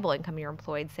reliable income. You're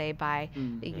employed, say, by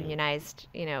the unionized,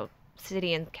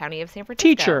 city and county of San Francisco.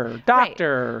 Teacher, Right.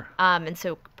 doctor. And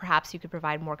so perhaps you could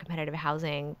provide more competitive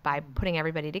housing by putting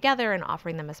everybody together and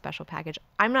offering them a special package.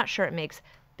 I'm not sure it makes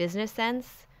business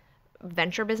sense,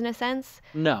 venture business sense,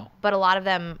 No. but a lot of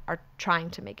them are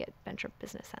trying to make it venture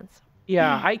business sense.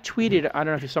 Yeah, I tweeted, I don't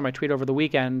know if you saw my tweet over the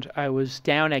weekend. I was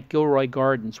down at Gilroy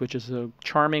Gardens, which is a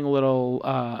charming little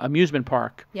amusement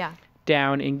park Yeah.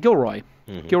 down in Gilroy.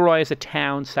 Gilroy is a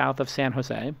town south of San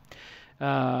Jose.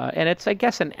 And it's, I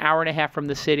guess, an hour and a half from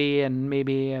the city and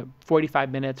maybe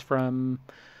 45 minutes from,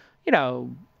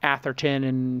 Atherton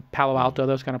and Palo Alto,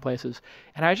 those kind of places.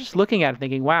 And I was just looking at it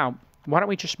thinking, wow, why don't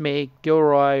we just make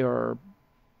Gilroy or,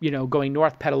 going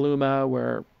north Petaluma,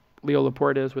 where Leo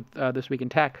Laporte is with This Week in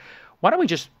Tech, why don't we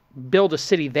just build a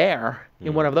city there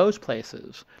in one of those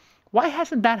places? Why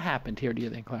hasn't that happened here, do you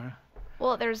think, Clara?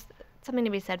 Well, there's something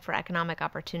to be said for economic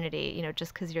opportunity.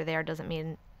 Just because you're there doesn't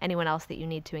mean anyone else that you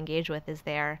need to engage with is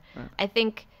there. Right. I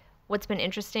think what's been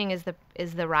interesting is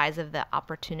the rise of the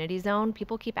opportunity zone.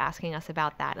 People keep asking us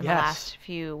about that in the last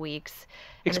few weeks.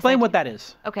 Explain what that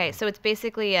is. Okay, so it's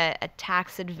basically a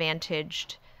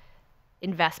tax-advantaged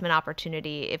investment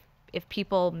opportunity. If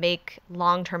people make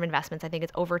long-term investments, I think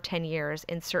it's over 10 years,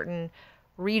 in certain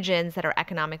regions that are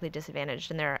economically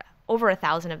disadvantaged, and there are over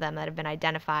 1,000 of them that have been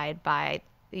identified by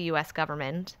the U.S.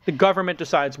 government. The government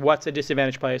decides what's a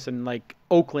disadvantaged place, and like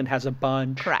Oakland has a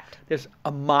bunch. Correct. There's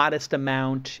a modest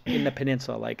amount in the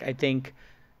peninsula, like I think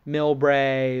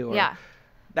Millbrae or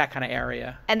that kind of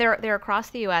area. And they're across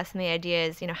the U.S. and the idea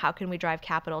is, how can we drive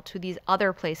capital to these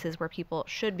other places where people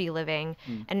should be living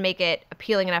and make it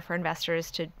appealing enough for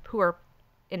investors who are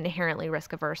inherently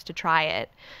risk averse to try it.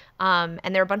 And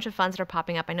there are a bunch of funds that are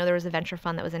popping up. I know there was a venture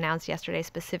fund that was announced yesterday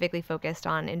specifically focused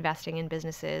on investing in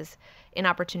businesses in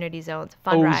opportunity zones.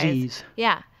 Fundrise. OZs.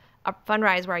 Yeah.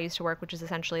 Fundrise, where I used to work, which is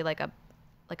essentially like a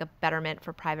betterment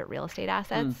for private real estate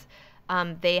assets.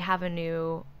 They have a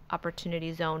new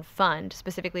opportunity zone fund.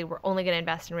 Specifically, we're only going to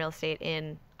invest in real estate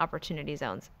in opportunity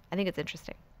zones. I think it's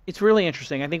interesting. It's really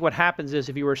interesting. I think what happens is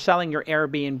if you were selling your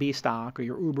Airbnb stock or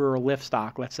your Uber or Lyft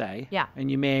stock, let's say,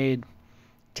 and you made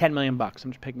 $10 million, I'm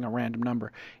just picking a random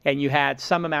number, and you had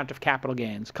some amount of capital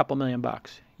gains, a couple $1 million,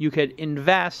 you could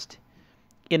invest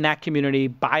in that community,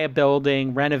 buy a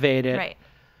building, renovate it,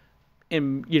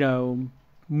 and,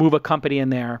 move a company in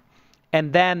there.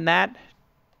 And then that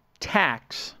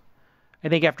tax, I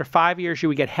think after 5 years, you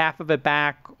would get half of it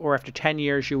back, or after 10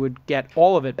 years, you would get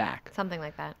all of it back. Something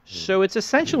like that. So it's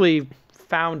essentially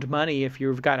found money if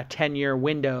you've got a 10-year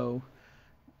window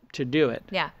to do it.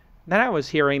 Yeah. Then I was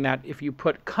hearing that if you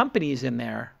put companies in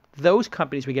there, those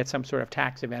companies would get some sort of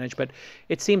tax advantage, but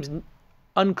it seems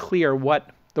unclear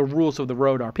what the rules of the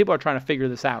road are. People are trying to figure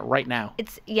this out right now.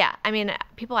 I mean,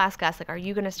 people ask us, like, are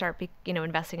you going to start,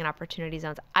 investing in opportunity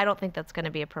zones? I don't think that's going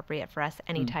to be appropriate for us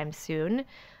anytime soon.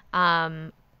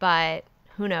 But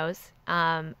who knows?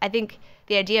 I think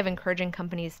the idea of encouraging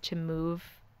companies to move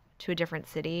to a different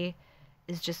city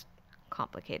is just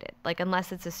complicated. Like,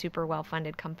 unless it's a super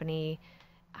well-funded company,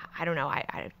 I don't know.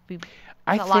 It's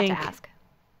I a lot think, to ask.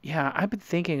 Yeah, I've been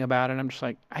thinking about it. And I'm just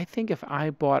like, I think if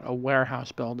I bought a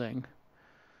warehouse building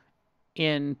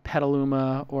in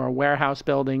Petaluma or a warehouse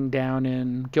building down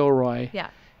in Gilroy, Yeah.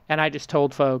 and I just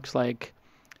told folks, like,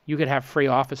 you could have free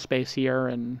office space here,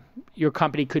 and your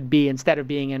company could be, instead of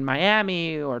being in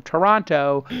Miami or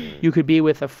Toronto, you could be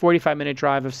with a 45-minute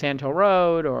drive of Sand Hill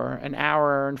Road or an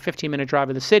hour and 15-minute drive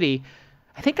of the city.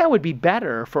 I think that would be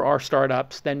better for our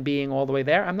startups than being all the way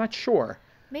there. I'm not sure.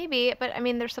 Maybe, but I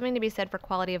mean, there's something to be said for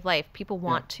quality of life. People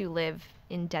want to live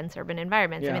in dense urban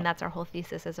environments. I mean, that's our whole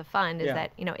thesis as a fund, is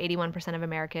that, 81% of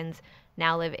Americans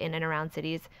now live in and around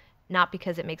cities, not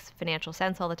because it makes financial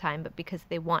sense all the time, but because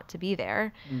they want to be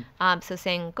there. So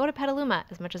saying, go to Petaluma,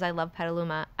 as much as I love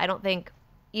Petaluma, I don't think,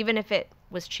 even if it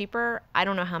was cheaper, I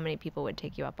don't know how many people would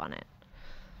take you up on it.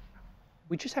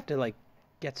 We just have to, like,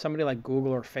 get somebody like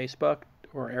Google or Facebook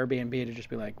or Airbnb to just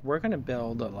be like, we're going to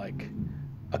build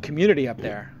a community up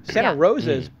there. Santa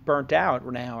Rosa's burnt out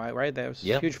now, right? There was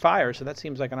huge fires, so that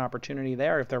seems like an opportunity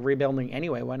there. If they're rebuilding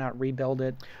anyway, why not rebuild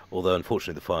it? Although,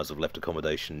 unfortunately, the fires have left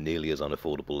accommodation nearly as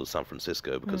unaffordable as San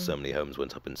Francisco because so many homes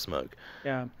went up in smoke.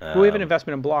 Yeah. We have an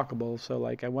investment in Blockable, so,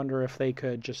 like, I wonder if they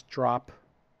could just drop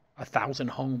 1,000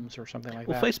 homes or something like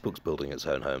that. Well, Facebook's building its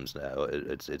own homes now.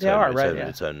 Its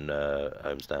own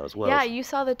homes now as well. Yeah, you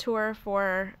saw the tour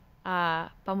for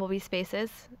Bumblebee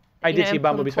Spaces. I did see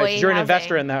Bumblebee Spaces. You're an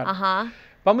investor in that.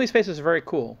 Bumblebee Spaces is very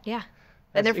cool. Yeah.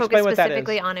 And they're focused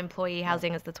specifically on employee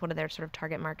housing, as that's one of their sort of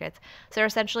target markets. So they're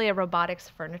essentially a robotics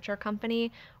furniture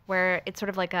company where it's sort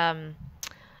of like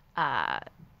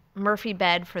Murphy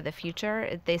bed for the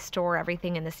future. They store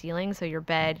everything in the ceiling. So your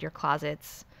bed, your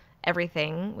closets,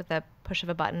 everything with a push of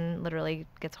a button literally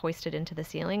gets hoisted into the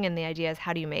ceiling. And the idea is,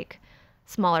 how do you make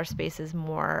smaller spaces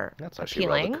more That's actually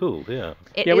appealing? rather cool,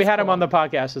 yeah. We had him on the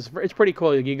podcast. It's pretty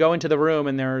cool. You go into the room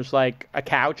and there's like a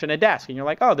couch and a desk, and you're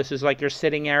like, oh, this is like your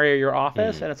sitting area, your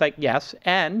office, and it's like, yes.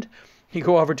 And you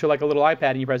go over to like a little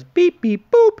iPad and you press beep,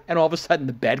 beep, boop, and all of a sudden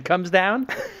the bed comes down,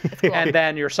 and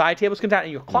then your side tables come down,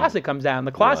 and your closet comes down.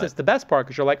 The closet's the best part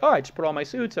because you're like, oh, I just put all my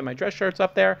suits and my dress shirts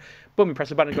up there. Boom, you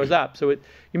press a button, it goes up. So you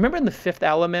remember in The Fifth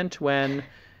Element when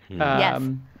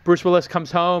Bruce Willis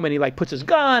comes home and he like puts his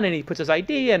gun and he puts his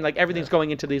ID and like everything's going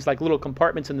into these like little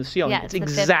compartments in the ceiling. Yeah, it's the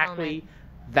Fifth exactly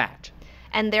that.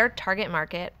 And their target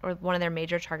market, or one of their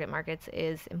major target markets,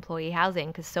 is employee housing,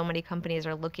 because so many companies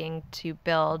are looking to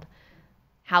build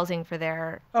housing for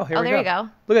their... Oh, here we there you go.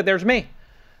 Look, there's me.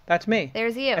 That's me.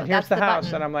 There's you. And here's That's the house.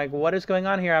 button. And I'm like, what is going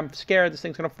on here? I'm scared this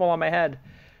thing's going to fall on my head.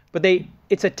 But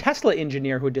it's a Tesla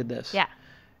engineer who did this. Yeah.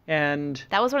 And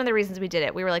that was one of the reasons we did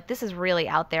it. We were like, this is really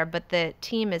out there, but the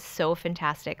team is so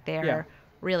fantastic. They're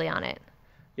really on it.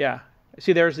 Yeah.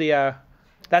 See, there's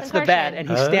that's the bed, and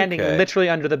he's standing literally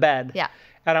under the bed. Yeah.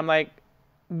 And I'm like,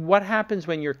 what happens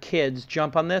when your kids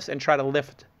jump on this and try to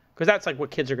lift? Because that's like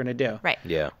what kids are going to do. Right.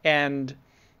 Yeah. And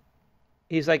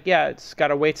he's like, yeah, it's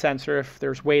got a weight sensor. If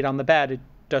there's weight on the bed, it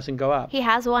doesn't go up. He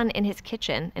has one in his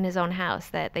kitchen, in his own house,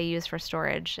 that they use for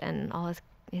storage, and all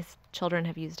his children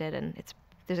have used it, and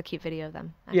there's a cute video of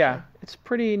them. Actually. Yeah, it's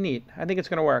pretty neat. I think it's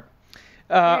going to work.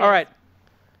 All right.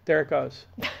 There it goes.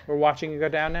 We're watching it go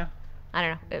down now? I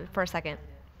don't know, for a second.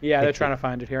 Yeah, they're trying to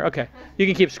find it here. Okay. You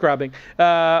can keep scrubbing.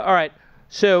 All right.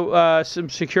 So some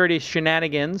security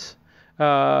shenanigans.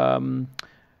 BitFi,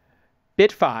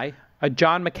 a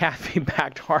John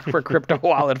McAfee-backed hardware crypto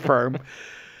wallet firm.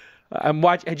 I'm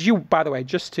watching. By the way,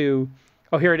 just to...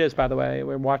 Oh, here it is, by the way.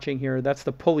 We're watching here. That's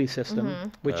the pulley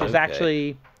system, which is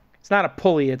actually... It's not a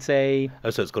pulley, it's a...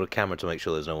 Oh, so it's got a camera to make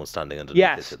sure there's no one standing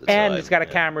underneath this at the and time. it's got a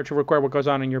camera to record what goes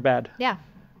on in your bed. Yeah.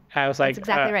 I was like... That's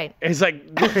exactly right. It's like,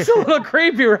 it's a little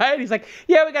creepy, right? He's like,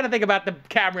 yeah, we got to think about the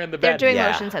camera in the bed. They're doing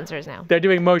motion sensors now. They're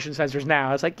doing motion sensors now.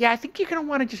 I was like, yeah, I think you're going to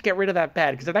want to just get rid of that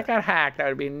bed, because if that got hacked, that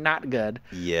would be not good.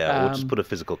 Yeah, or just put a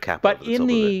physical cap But over the in top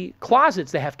the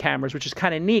closets, they have cameras, which is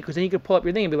kind of neat, because then you could pull up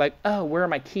your thing and be like, oh, where are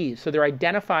my keys? So they're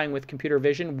identifying with computer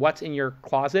vision what's in your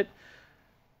closet.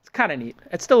 It's kind of neat.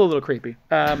 It's still a little creepy.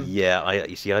 Yeah,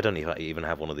 you see, I don't even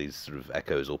have one of these sort of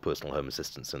Echoes or personal home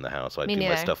assistants in the house. I do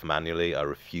my stuff manually. I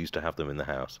refuse to have them in the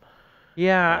house.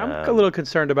 Yeah, I'm a little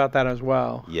concerned about that as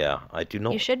well. Yeah, I do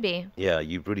not. You should be. Yeah,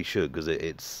 you really should, because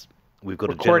we've got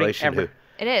recording a generation who...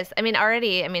 It is. I mean,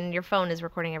 your phone is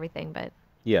recording everything, but...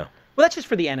 Yeah. Well, that's just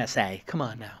for the NSA. Come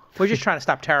on now. We're just trying to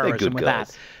stop terrorism with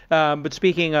guys. that. But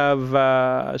speaking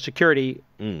of security,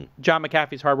 John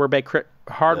McAfee's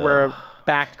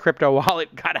hardware-backed crypto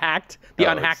wallet got hacked. The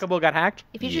unhackable got hacked.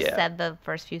 If you just said the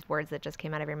first few words that just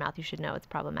came out of your mouth, you should know it's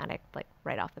problematic, like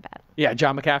right off the bat. Yeah,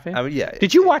 John McAfee. I mean, yeah.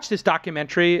 Did you watch this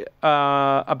documentary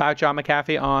about John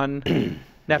McAfee on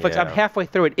Netflix? Yeah. I'm halfway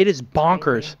through it. It is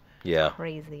bonkers. Yeah.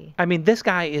 Crazy. I mean, this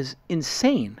guy is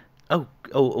insane. Oh,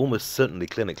 almost certainly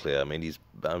clinically. I mean, he's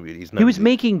He was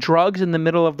making drugs in the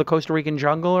middle of the Costa Rican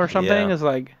jungle or something. Yeah. It's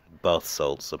like, bath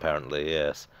salts, apparently.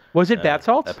 Yes. was it bath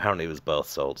salts? Apparently, it was bath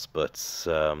salts, but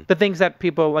The things that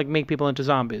people like make people into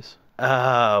zombies.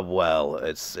 well,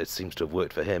 it seems to have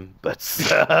worked for him, but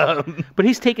But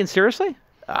he's taken seriously?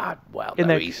 well, In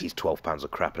no, the- he's 12 pounds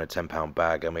of crap in a 10-pound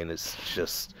bag. I mean, it's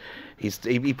just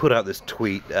he put out this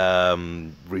tweet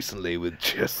recently with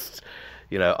just,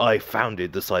 I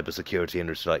founded the cybersecurity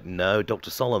industry. Like, no, Dr.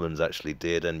 Solomon's actually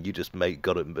did, and you just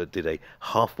did a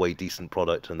halfway decent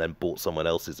product and then bought someone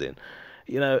else's in.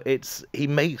 He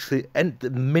makes it, and the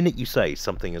minute you say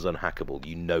something is unhackable,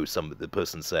 the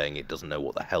person saying it doesn't know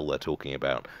what the hell they're talking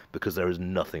about, because there is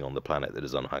nothing on the planet that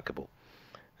is unhackable.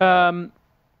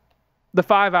 The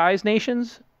Five Eyes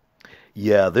nations?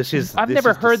 Yeah, I've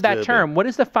never heard that term. What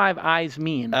does the Five Eyes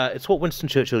mean? It's what Winston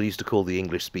Churchill used to call the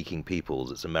English-speaking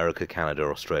peoples. It's America, Canada,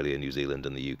 Australia, New Zealand,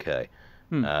 and the UK.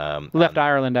 Left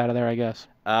Ireland out of there, I guess.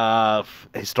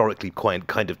 Historically,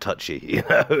 kind of touchy.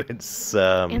 It's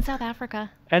In South Africa.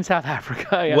 And South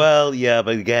Africa. Yeah. well, yeah,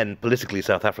 but again, politically,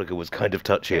 South Africa was kind of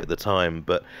touchy at the time.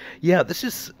 But yeah,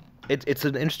 it's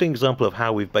an interesting example of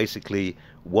how we've basically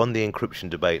won the encryption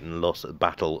debate and lost the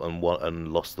battle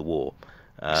and lost the war.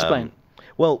 Explain.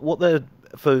 Well,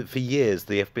 for years,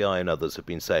 the FBI and others have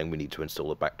been saying we need to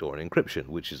install a backdoor in encryption,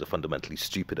 which is a fundamentally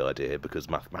stupid idea, because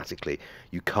mathematically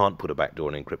you can't put a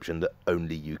backdoor in encryption that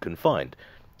only you can find.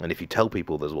 And if you tell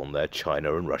people there's one there,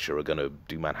 China and Russia are going to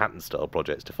do Manhattan-style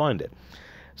projects to find it.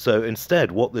 So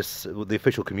instead, what the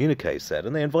official communique said,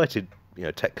 and they invited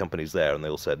tech companies there, and they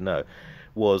all said no,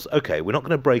 was, okay, we're not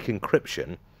going to break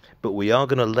encryption, but we are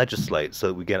going to legislate so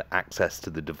that we get access to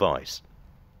the device.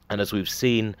 And as we've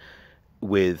seen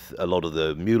with a lot of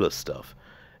the Mueller stuff,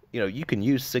 you can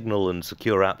use Signal and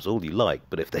secure apps all you like,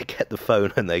 but if they get the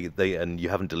phone and and you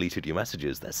haven't deleted your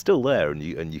messages, they're still there, and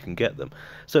you can get them.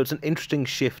 So it's an interesting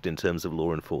shift in terms of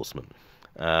law enforcement,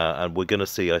 and we're going to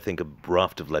see, I think, a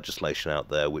raft of legislation out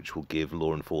there which will give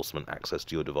law enforcement access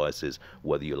to your devices,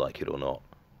 whether you like it or not.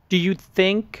 Do you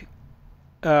think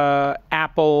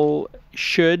Apple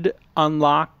should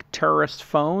unlock terrorist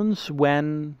phones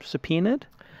when subpoenaed?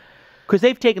 Because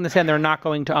they've taken the stand they're not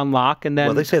going to unlock, and then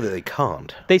Well, they say that they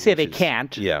can't. they say they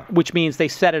can't. Yeah. Which means they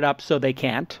set it up so they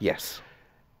can't. Yes.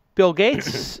 Bill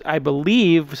Gates, I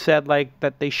believe, said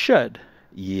that they should.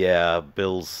 Yeah,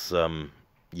 Bill's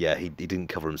he didn't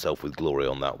cover himself with glory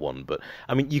on that one, but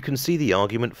I mean, you can see the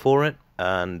argument for it,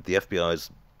 and the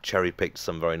FBI's cherry-picked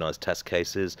some very nice test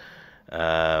cases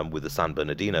with the San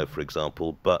Bernardino, for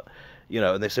example, but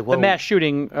and they said, well, The mass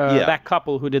shooting, that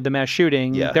couple who did the mass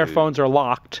shooting, their phones are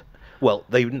locked. Well,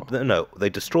 they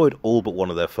destroyed all but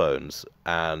one of their phones,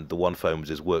 and the one phone was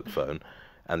his work phone.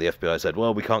 And the FBI said,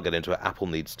 well, we can't get into it. Apple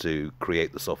needs to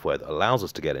create the software that allows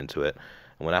us to get into it.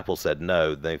 And when Apple said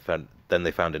no, they found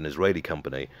an Israeli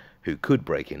company who could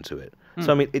break into it.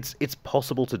 So, I mean, it's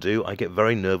possible to do. I get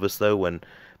very nervous, though, when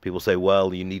people say,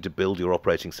 well, you need to build your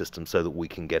operating system so that we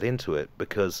can get into it,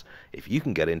 because if you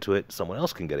can get into it, someone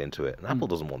else can get into it. And Apple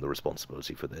doesn't want the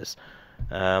responsibility for this.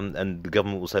 And the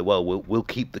government will say, well, we'll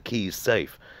keep the keys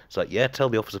safe. It's like, yeah, tell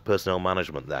the Office of Personnel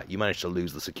Management that. You managed to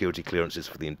lose the security clearances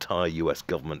for the entire US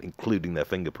government, including their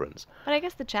fingerprints. But I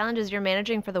guess the challenge is you're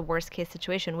managing for the worst case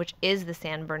situation, which is the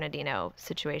San Bernardino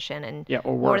situation, and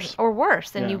or worse. Or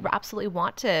worse, and Yeah. you absolutely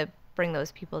want to bring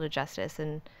those people to justice.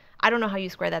 And I don't know how you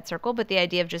square that circle, but the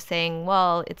idea of just saying,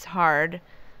 well, it's hard,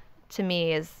 to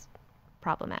me is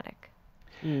problematic.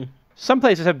 Some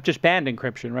places have just banned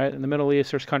encryption, right? In the Middle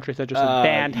East, there's countries that just have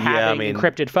banned having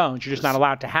encrypted phones. You're just not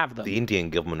allowed to have them. The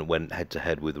Indian government went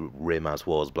head-to-head with RIM, as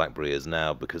was BlackBerry is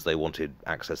now, because they wanted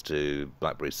access to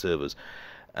BlackBerry servers.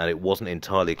 And it wasn't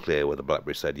entirely clear whether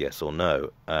BlackBerry said yes or no.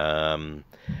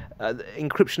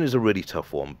 Encryption is a really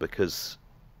tough one, because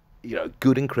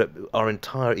our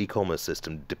entire e-commerce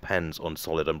system depends on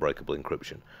solid, unbreakable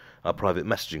encryption. Our private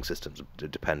messaging systems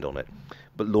depend on it.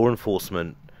 But law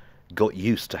enforcement got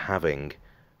used to having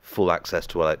full access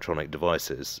to electronic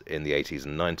devices in the 80s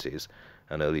and 90s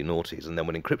and early noughties. And then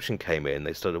when encryption came in,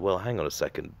 they started, well, hang on a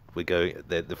second.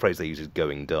 The phrase they use is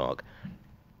going dark.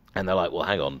 And they're like, well,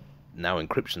 hang on. Now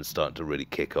encryption's starting to really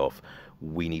kick off.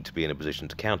 We need to be in a position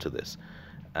to counter this.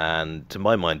 And to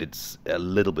my mind, it's a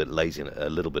little bit of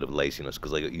laziness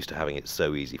because they got used to having it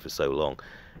so easy for so long.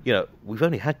 You know, we've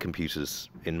only had computers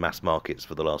in mass markets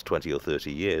for the last 20 or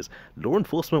 30 years. Law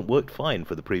enforcement worked fine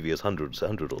for the previous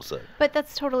 100 or so. But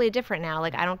that's totally different now.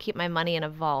 Like, I don't keep my money in a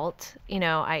vault. You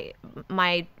know,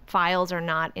 my files are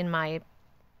not in my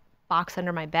box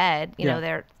under my bed. You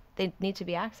know, they need to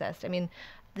be accessed. I mean,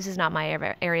 this is not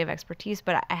my area of expertise,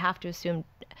 but I have to assume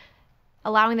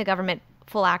allowing the government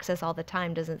full access all the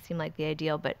time doesn't seem like the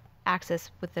ideal, but access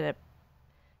with the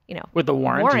with the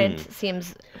warrant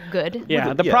seems good.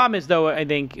 Yeah, the problem is, though, I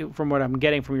think, from what I'm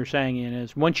getting from your saying, Ian,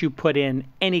 is once you put in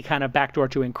any kind of backdoor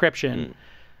to encryption,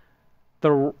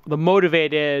 the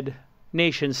motivated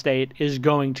nation state is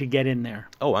going to get in there.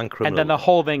 Oh, and criminals. And then the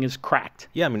whole thing is cracked.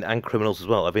 Yeah, I mean, and criminals as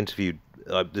well. I've interviewed,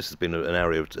 this has been an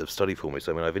area of study for me,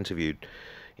 so I mean, I've interviewed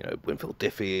Winfield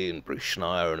Diffie and Bruce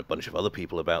Schneier and a bunch of other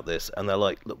people about this, and they're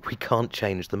like, look, we can't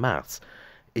change the maths.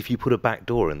 If you put a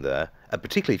backdoor in there, and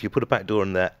particularly if you put a backdoor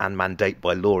in there and mandate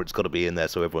by law it's got to be in there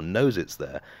so everyone knows it's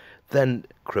there, then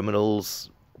criminals,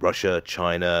 Russia,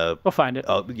 China... will find it.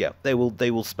 Yeah, they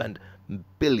will spend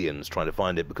billions trying to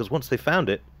find it, because once they found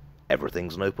it,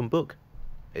 everything's an open book.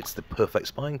 It's the perfect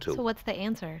spying tool. So what's the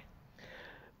answer?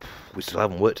 We still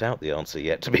haven't worked out the answer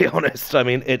yet, to be honest. I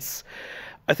mean,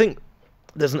 I think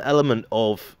there's an element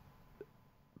of...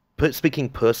 Speaking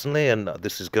personally, and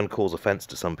this is going to cause offense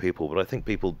to some people, but I think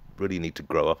people really need to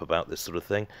grow up about this sort of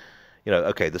thing. You know,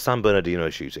 okay, the San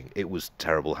Bernardino shooting, it was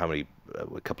terrible. How many?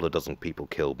 A couple of dozen people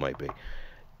killed, maybe.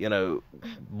 You know,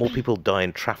 more people die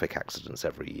in traffic accidents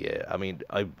every year. I mean,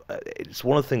 it's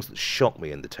one of the things that shocked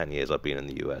me in the 10 years I've been in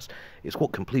the US. It's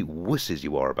what complete wusses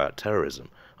you are about terrorism.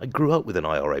 I grew up with an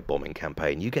IRA bombing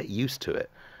campaign. You get used to it.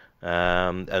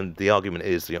 And the argument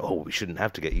is, oh, we shouldn't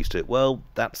have to get used to it. Well,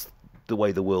 that's the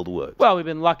way the world works. Well, we've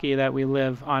been lucky that we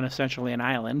live on essentially an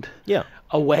island. Yeah.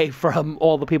 Away from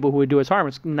all the people who would do us harm.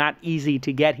 It's not easy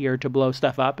to get here to blow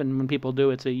stuff up, and when people do,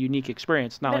 it's a unique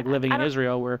experience. It's not like living in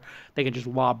Israel where they can just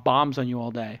lob bombs on you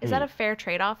all day. Is that a fair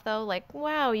trade-off, though? Like,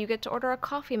 wow, you get to order a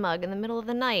coffee mug in the middle of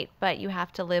the night, but you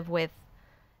have to live with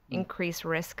increased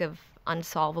risk of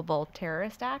unsolvable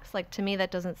terrorist acts? Like, to me,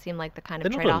 that doesn't seem like the kind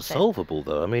of trade-off. They're not unsolvable,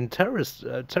 though. I mean,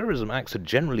 terrorism acts are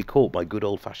generally caught by good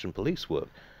old-fashioned police work.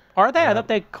 Are they? I thought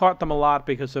they caught them a lot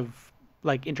because of,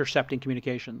 like, intercepting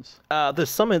communications. There's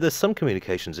some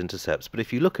communications intercepts, but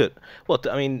if you look at,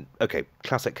 okay,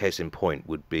 classic case in point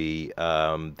would be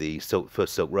the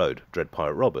first Silk Road Dread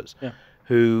Pirate robbers,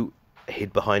 who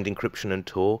hid behind encryption and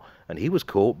Tor, and he was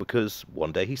caught because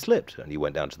one day he slipped and he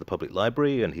went down to the public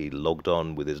library and he logged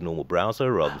on with his normal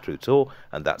browser rather through Tor,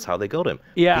 and that's how they got him.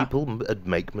 Yeah. People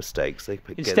make mistakes.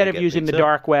 Instead of using the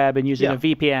dark web and using a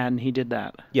VPN, he did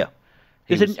that. Yeah.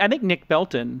 I think Nick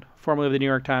Belton, formerly of the New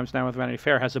York Times, now with Vanity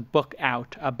Fair, has a book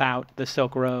out about the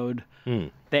Silk Road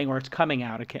thing, where it's coming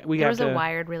out. There was a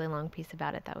Wired really long piece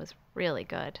about it that was really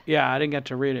good. Yeah, I didn't get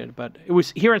to read it, but it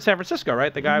was here in San Francisco,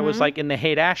 right? The guy was like in the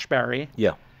Haight-Ashbury.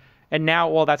 Yeah. And now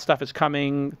all that stuff is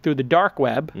coming through the dark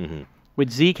web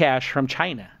with Zcash from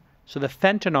China. So the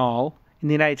fentanyl in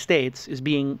the United States is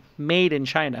being made in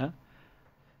China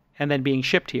and then being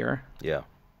shipped here. Yeah.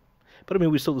 But I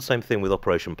mean, we saw the same thing with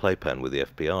Operation Playpen with the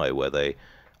FBI, where they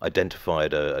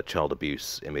identified a child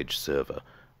abuse image server.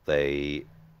 They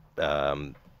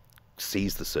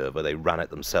seized the server, they ran it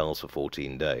themselves for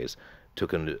 14 days,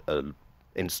 took an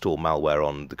install malware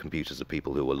on the computers of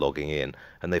people who were logging in,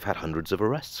 and they've had hundreds of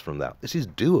arrests from that. This is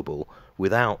doable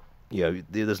without,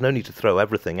 there's no need to throw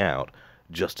everything out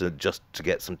just to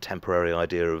get some temporary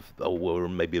idea of, we're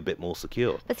maybe a bit more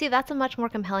secure. But see, that's a much more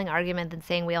compelling argument than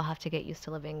saying we all have to get used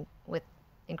to living with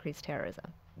increased terrorism.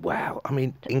 Wow, I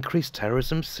mean, increased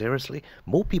terrorism? Seriously?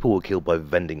 More people were killed by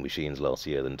vending machines last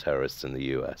year than terrorists in the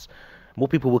US. More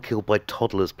people were killed by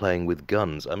toddlers playing with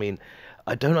guns. I mean,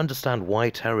 I don't understand why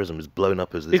terrorism is blown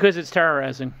up as this. Because it's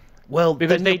terrorizing. Well,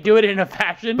 because they do it in a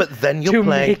fashion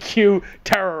make you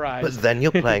terrorize. But then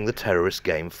you're playing the terrorist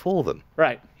game for them.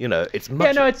 Right. It's much...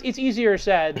 Yeah, no, it's easier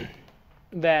said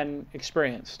than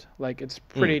experienced. Like, it's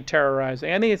pretty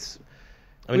terrorizing. I think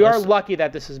we are lucky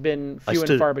that this has been few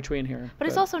and far between here. But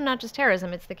it's also not just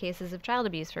terrorism. It's the cases of child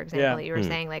abuse, for example, that you were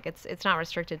saying. Like, it's not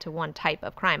restricted to one type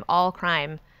of crime. All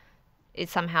crime is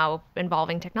somehow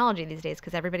involving technology these days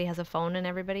because everybody has a phone and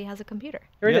everybody has a computer.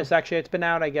 Here it is. Actually, it's been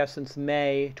out, I guess, since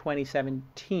May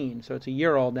 2017, so it's a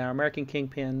year old now. American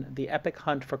Kingpin, The Epic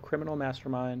Hunt for the criminal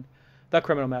mastermind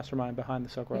behind the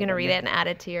Silk Road. You're going to read it and add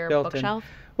it to your bookshelf?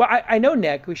 Well, I know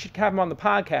Nick. We should have him on the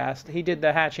podcast. He did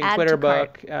the Hatching Twitter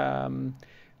book.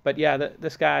 But yeah,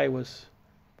 this guy was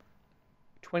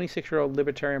 26-year-old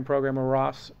libertarian programmer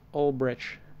Ross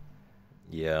Ulbricht.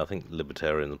 Yeah, I think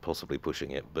libertarians are possibly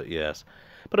pushing it, but yes.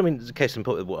 But I mean, the case in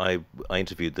point, I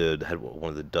interviewed the head, one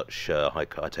of the Dutch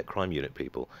high-tech crime unit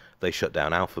people. They shut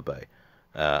down Alphabet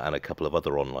and a couple of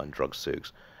other online drug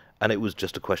souks, and it was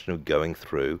just a question of going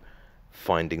through,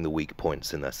 finding the weak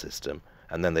points in their system,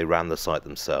 and then they ran the site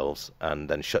themselves and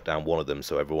then shut down one of them,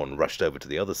 so everyone rushed over to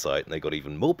the other site, and they got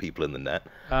even more people in the net,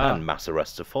 and mass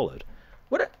arrests have followed.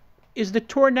 Is the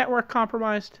Tor network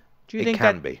compromised? Do you think it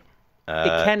can be?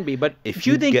 It can be, but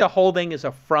do you think the whole thing is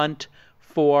a front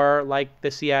for like the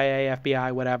CIA,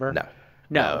 FBI, whatever?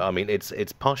 No. I mean,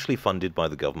 it's partially funded by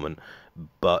the government,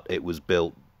 but it was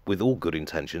built with all good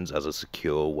intentions as a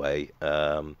secure way.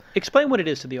 Explain what it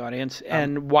is to the audience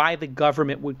and why the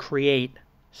government would create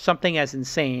something as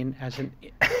insane as an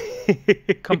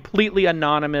completely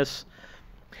anonymous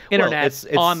internet it's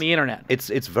on the internet.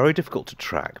 It's very difficult to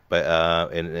track, but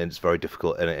and it's very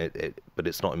difficult, but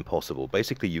it's not impossible.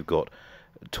 Basically, you've got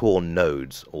Tor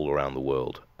nodes all around the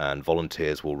world, and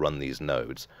volunteers will run these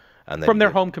nodes, and then from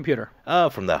their home computer.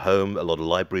 From their home, a lot of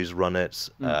libraries run it,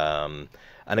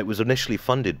 and it was initially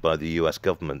funded by the U.S.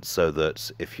 government, so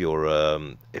that if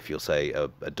you're say a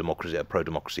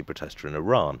pro-democracy protester in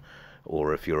Iran,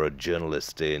 or if you're a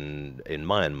journalist in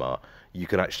Myanmar, you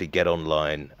can actually get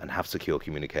online and have secure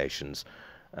communications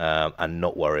and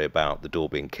not worry about the door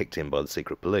being kicked in by the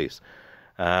secret police.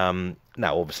 Now,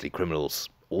 obviously, criminals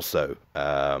also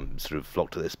sort of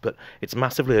flock to this, but it's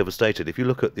massively overstated. If you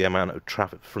look at the amount of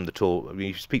traffic from the Tor, I mean,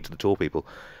 you speak to the Tor people,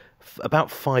 about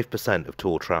 5% of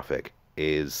Tor traffic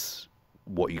is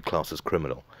what you class as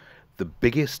criminal. The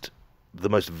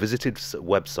most visited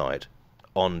website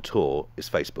on Tor is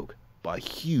Facebook, by a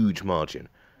huge margin.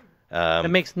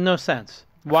 It makes no sense.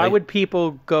 Why would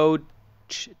people go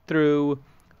through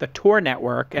the Tor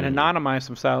network and anonymize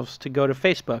themselves to go to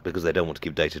Facebook? Because they don't want to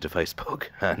give data to Facebook.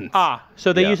 And,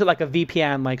 so they use it like a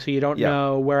VPN, like so you don't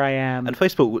know where I am. And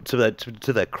Facebook,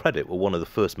 to their credit, were one of the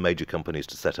first major companies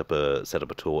to set up a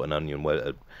Tor, an Onion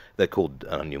web. They're called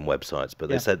Onion websites, but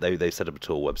they said they set up a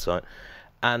Tor website.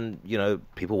 And, you know,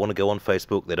 people want to go on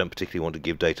Facebook. They don't particularly want to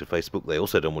give data to Facebook. They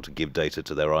also don't want to give data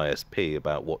to their ISP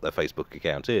about what their Facebook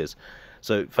account is.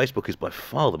 So Facebook is by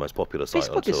far the most popular site on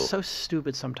Tor. Facebook is so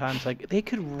stupid sometimes. Like, they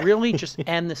could really just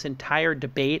end this entire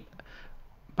debate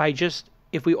by just,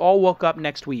 if we all woke up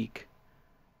next week.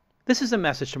 This is a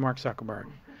message to Mark Zuckerberg.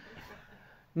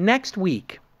 Next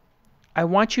week, I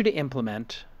want you to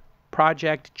implement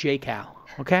Project JCal,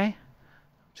 okay? I'm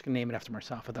just going to name it after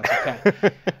myself, if that's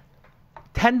okay.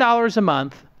 $10 a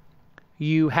month,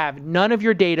 you have none of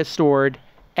your data stored,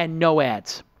 and no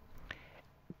ads.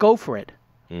 Go for it.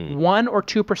 1 or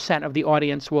 2% of the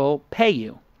audience will pay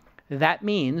you. That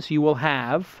means you will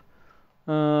have,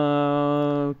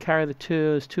 carry the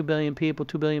two, is 2 billion people,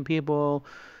 2 billion people,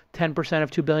 10%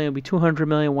 of 2 billion will be 200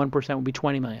 million, 1% will be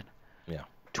 20 million. Yeah.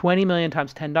 20 million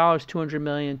times $10, 200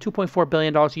 million, $2.4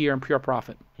 billion a year in pure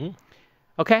profit.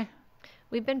 Okay?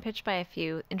 We've been pitched by a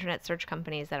few internet search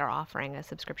companies that are offering a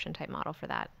subscription type model for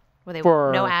that, where they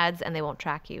want no ads and they won't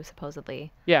track you,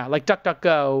 supposedly. Yeah, like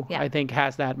DuckDuckGo, I think,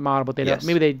 has that model, but they don't.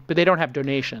 But they don't have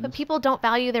donations. But people don't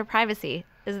value their privacy.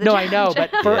 No, I know,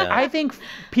 but I think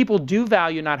people do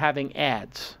value not having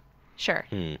ads. Sure.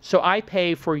 So I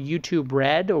pay for YouTube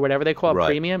Red or whatever they call it,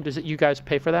 premium. You guys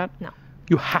pay for that? No.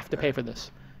 You have to pay for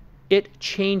this. It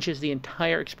changes the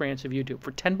entire experience of YouTube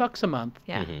for $10 a month.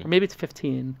 Yeah. Or maybe it's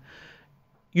 15.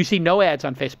 You see no ads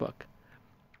on Facebook,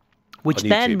 which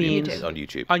then means on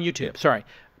YouTube. On YouTube, sorry,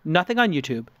 nothing on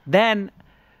YouTube. Then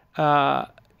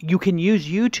you can use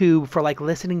YouTube for like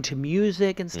listening to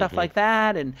music and stuff like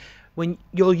that, and when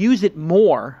you'll use it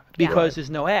more because there's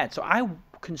no ads. So I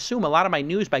consume a lot of my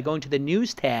news by going to the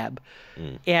news tab,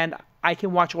 and I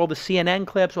can watch all the CNN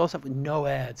clips, all stuff with no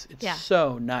ads. It's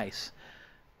so nice.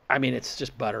 I mean, it's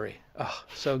just buttery. Oh,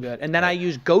 so good. And then I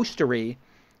use Ghostery,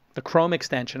 the Chrome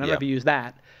extension. I don't know if you use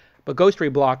that, but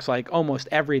Ghostery blocks like almost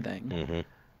everything.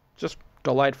 Just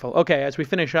delightful. Okay, as we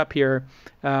finish up here,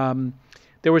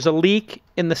 there was a leak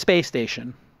in the space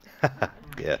station.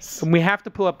 Yes. And we have to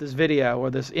pull up this video or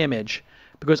this image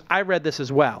because I read this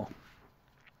as well.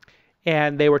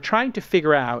 And they were trying to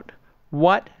figure out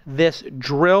what this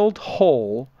drilled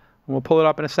hole, and we'll pull it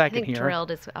up in a second here.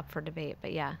 Drilled is up for debate,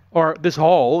 but yeah. Or this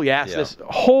hole, this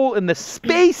hole in the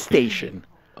space station.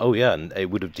 Oh, yeah, and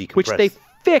it would have decompressed. Which they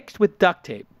fixed with duct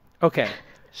tape. Okay,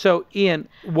 so Ian,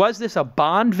 was this a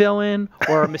Bond villain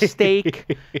or a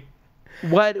mistake?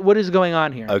 What is going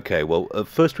on here? Okay, well, at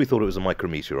first we thought it was a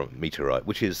micrometeorite,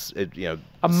 which is, a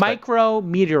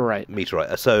micrometeorite.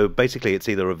 Meteorite. So basically, it's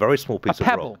either a very small piece of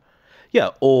pebble. rock.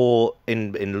 Yeah, or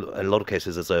in a lot of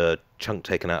cases, there's a chunk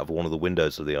taken out of one of the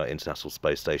windows of the International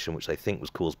Space Station, which they think was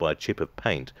caused by a chip of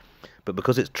paint. But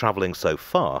because it's traveling so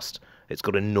fast, it's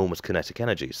got enormous kinetic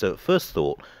energy. So at first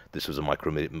thought, this was some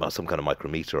kind of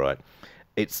micrometeorite.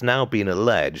 It's now been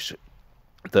alleged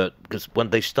that, because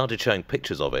when they started showing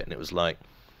pictures of it, and it was like,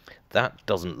 that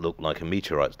doesn't look like a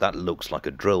meteorite. That looks like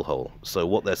a drill hole. So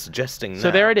what they're suggesting now...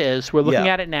 So there it is. We're looking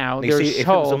at it now. You see, if it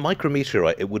was a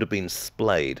micrometeorite, it would have been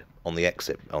splayed on the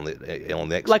exit, on the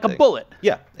exit like thing. a bullet.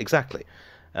 Yeah, exactly.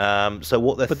 So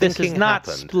what they're thinking But this is not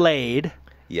happened, splayed.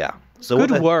 Yeah. So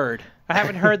Good word. I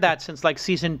haven't heard that since like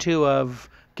season 2 of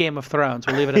Game of Thrones.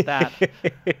 We'll leave it at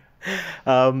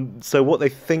that. So what they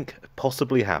think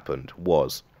possibly happened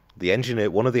was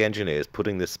one of the engineers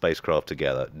putting this spacecraft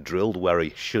together, drilled where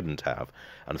he shouldn't have,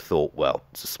 and thought, well,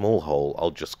 it's a small hole.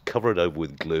 I'll just cover it over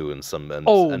with glue and some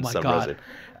resin.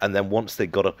 And then once they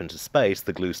got up into space,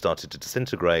 the glue started to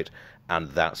disintegrate, and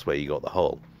that's where you got the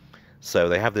hole. So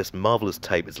they have this marvelous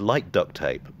tape. It's like duct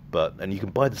tape, and you can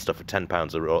buy this stuff for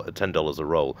 $10 a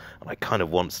roll. And I kind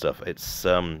of want stuff. It's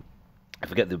I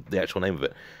forget the actual name of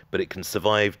it, but it can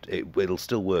survive. It'll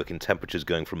still work in temperatures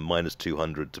going from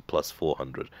 -200 to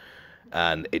 +400,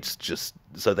 and it's just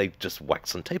so they just whacked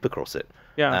some tape across it,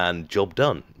 and job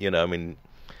done. I mean,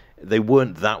 they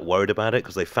weren't that worried about it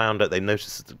because they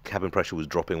noticed that the cabin pressure was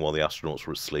dropping while the astronauts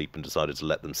were asleep and decided to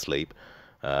let them sleep.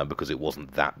 Because it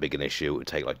wasn't that big an issue. It would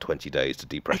take like 20 days to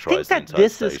depressurize the entire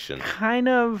station. This is kind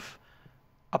of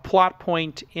a plot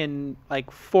point in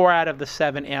like 4 out of the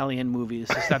 7 Alien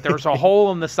movies. Is that there's a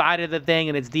hole in the side of the thing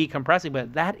and it's decompressing,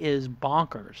 but that is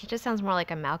bonkers. It just sounds more like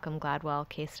a Malcolm Gladwell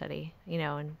case study,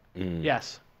 and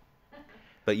Yes.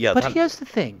 But yeah, but here's the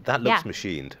thing. That looks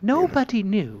machined. Nobody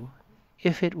knew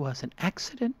if it was an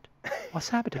accident or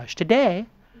sabotage. Today,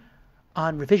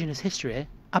 on Revisionist History,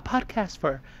 a podcast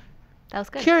for that was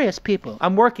good. Curious people.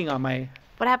 I'm working on my...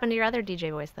 What happened to your other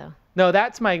DJ voice, though? No,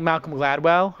 that's my Malcolm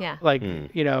Gladwell. Yeah. Like,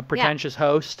 pretentious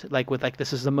host. Like, with, like,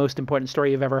 this is the most important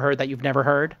story you've ever heard that you've never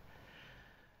heard.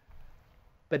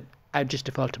 But I just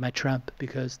default to my Trump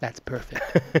because that's perfect.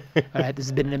 All right, this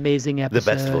has been an amazing episode.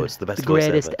 The best voice. The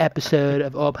greatest ever. episode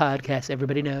of all podcasts.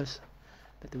 Everybody knows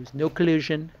that there was no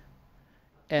collusion.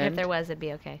 And if there was, it'd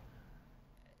be okay.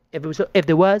 If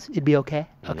there was, it'd be okay.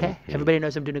 Okay? Everybody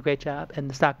knows I'm doing a great job, and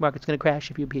the stock market's going to crash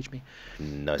if you impeach me.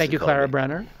 Thank you, Clara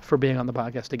Brenner, for being on the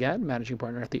podcast again, managing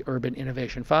partner at the Urban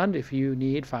Innovation Fund. If you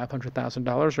need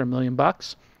 $500,000 or $1 million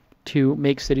to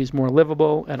make cities more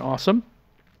livable and awesome,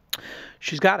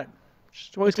 she's got it.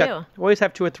 She's always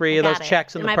have 2 or 3 of those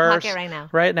checks in the purse. Pocket right now.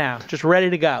 Right now, just ready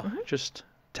to go. Just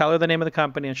tell her the name of the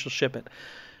company, and she'll ship it.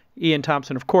 Iain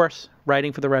Thomson, of course,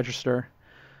 writing for the Register.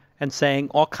 And saying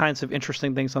all kinds of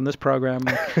interesting things on this program.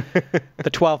 Like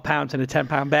the 12 pounds in a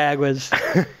 10-pound bag was,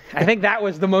 I think that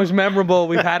was the most memorable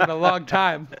we've had in a long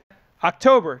time.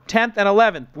 October 10th and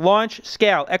 11th, launch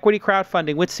Scale Equity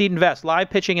Crowdfunding with Seed Invest.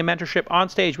 Live pitching and mentorship on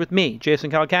stage with me,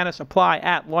 Jason Calacanis. Apply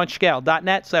at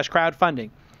launchscale.net/crowdfunding.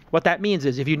 What that means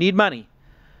is if you need money,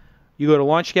 you go to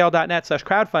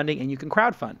launchscale.net/crowdfunding and you can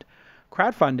crowdfund.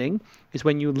 Crowdfunding is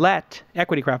when you let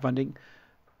equity crowdfunding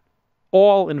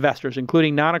all investors,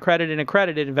 including non-accredited and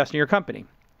accredited, invest in your company.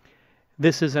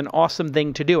 This is an awesome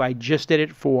thing to do. I just did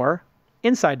it for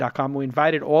Inside.com. We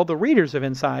invited all the readers of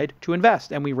Inside to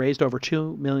invest, and we raised over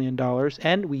 $2 million,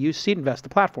 and we used Seed Invest, the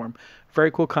platform.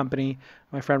 Very cool company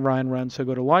my friend Ryan runs. So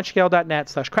go to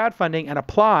launchscale.net/crowdfunding and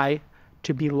apply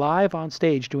to be live on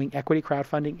stage doing equity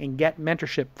crowdfunding and get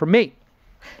mentorship from me.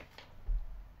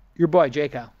 Your boy,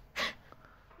 Jaco.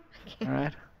 All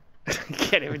right?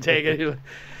 Can't even take it.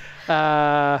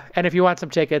 And if you want some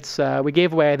tickets, we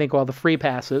gave away, I think, all the free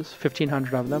passes,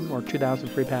 1,500 of them, or 2,000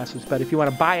 free passes. But if you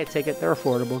want to buy a ticket, they're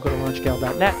affordable. Go to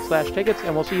launchscale.net/tickets,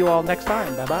 and we'll see you all next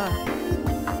time. Bye-bye.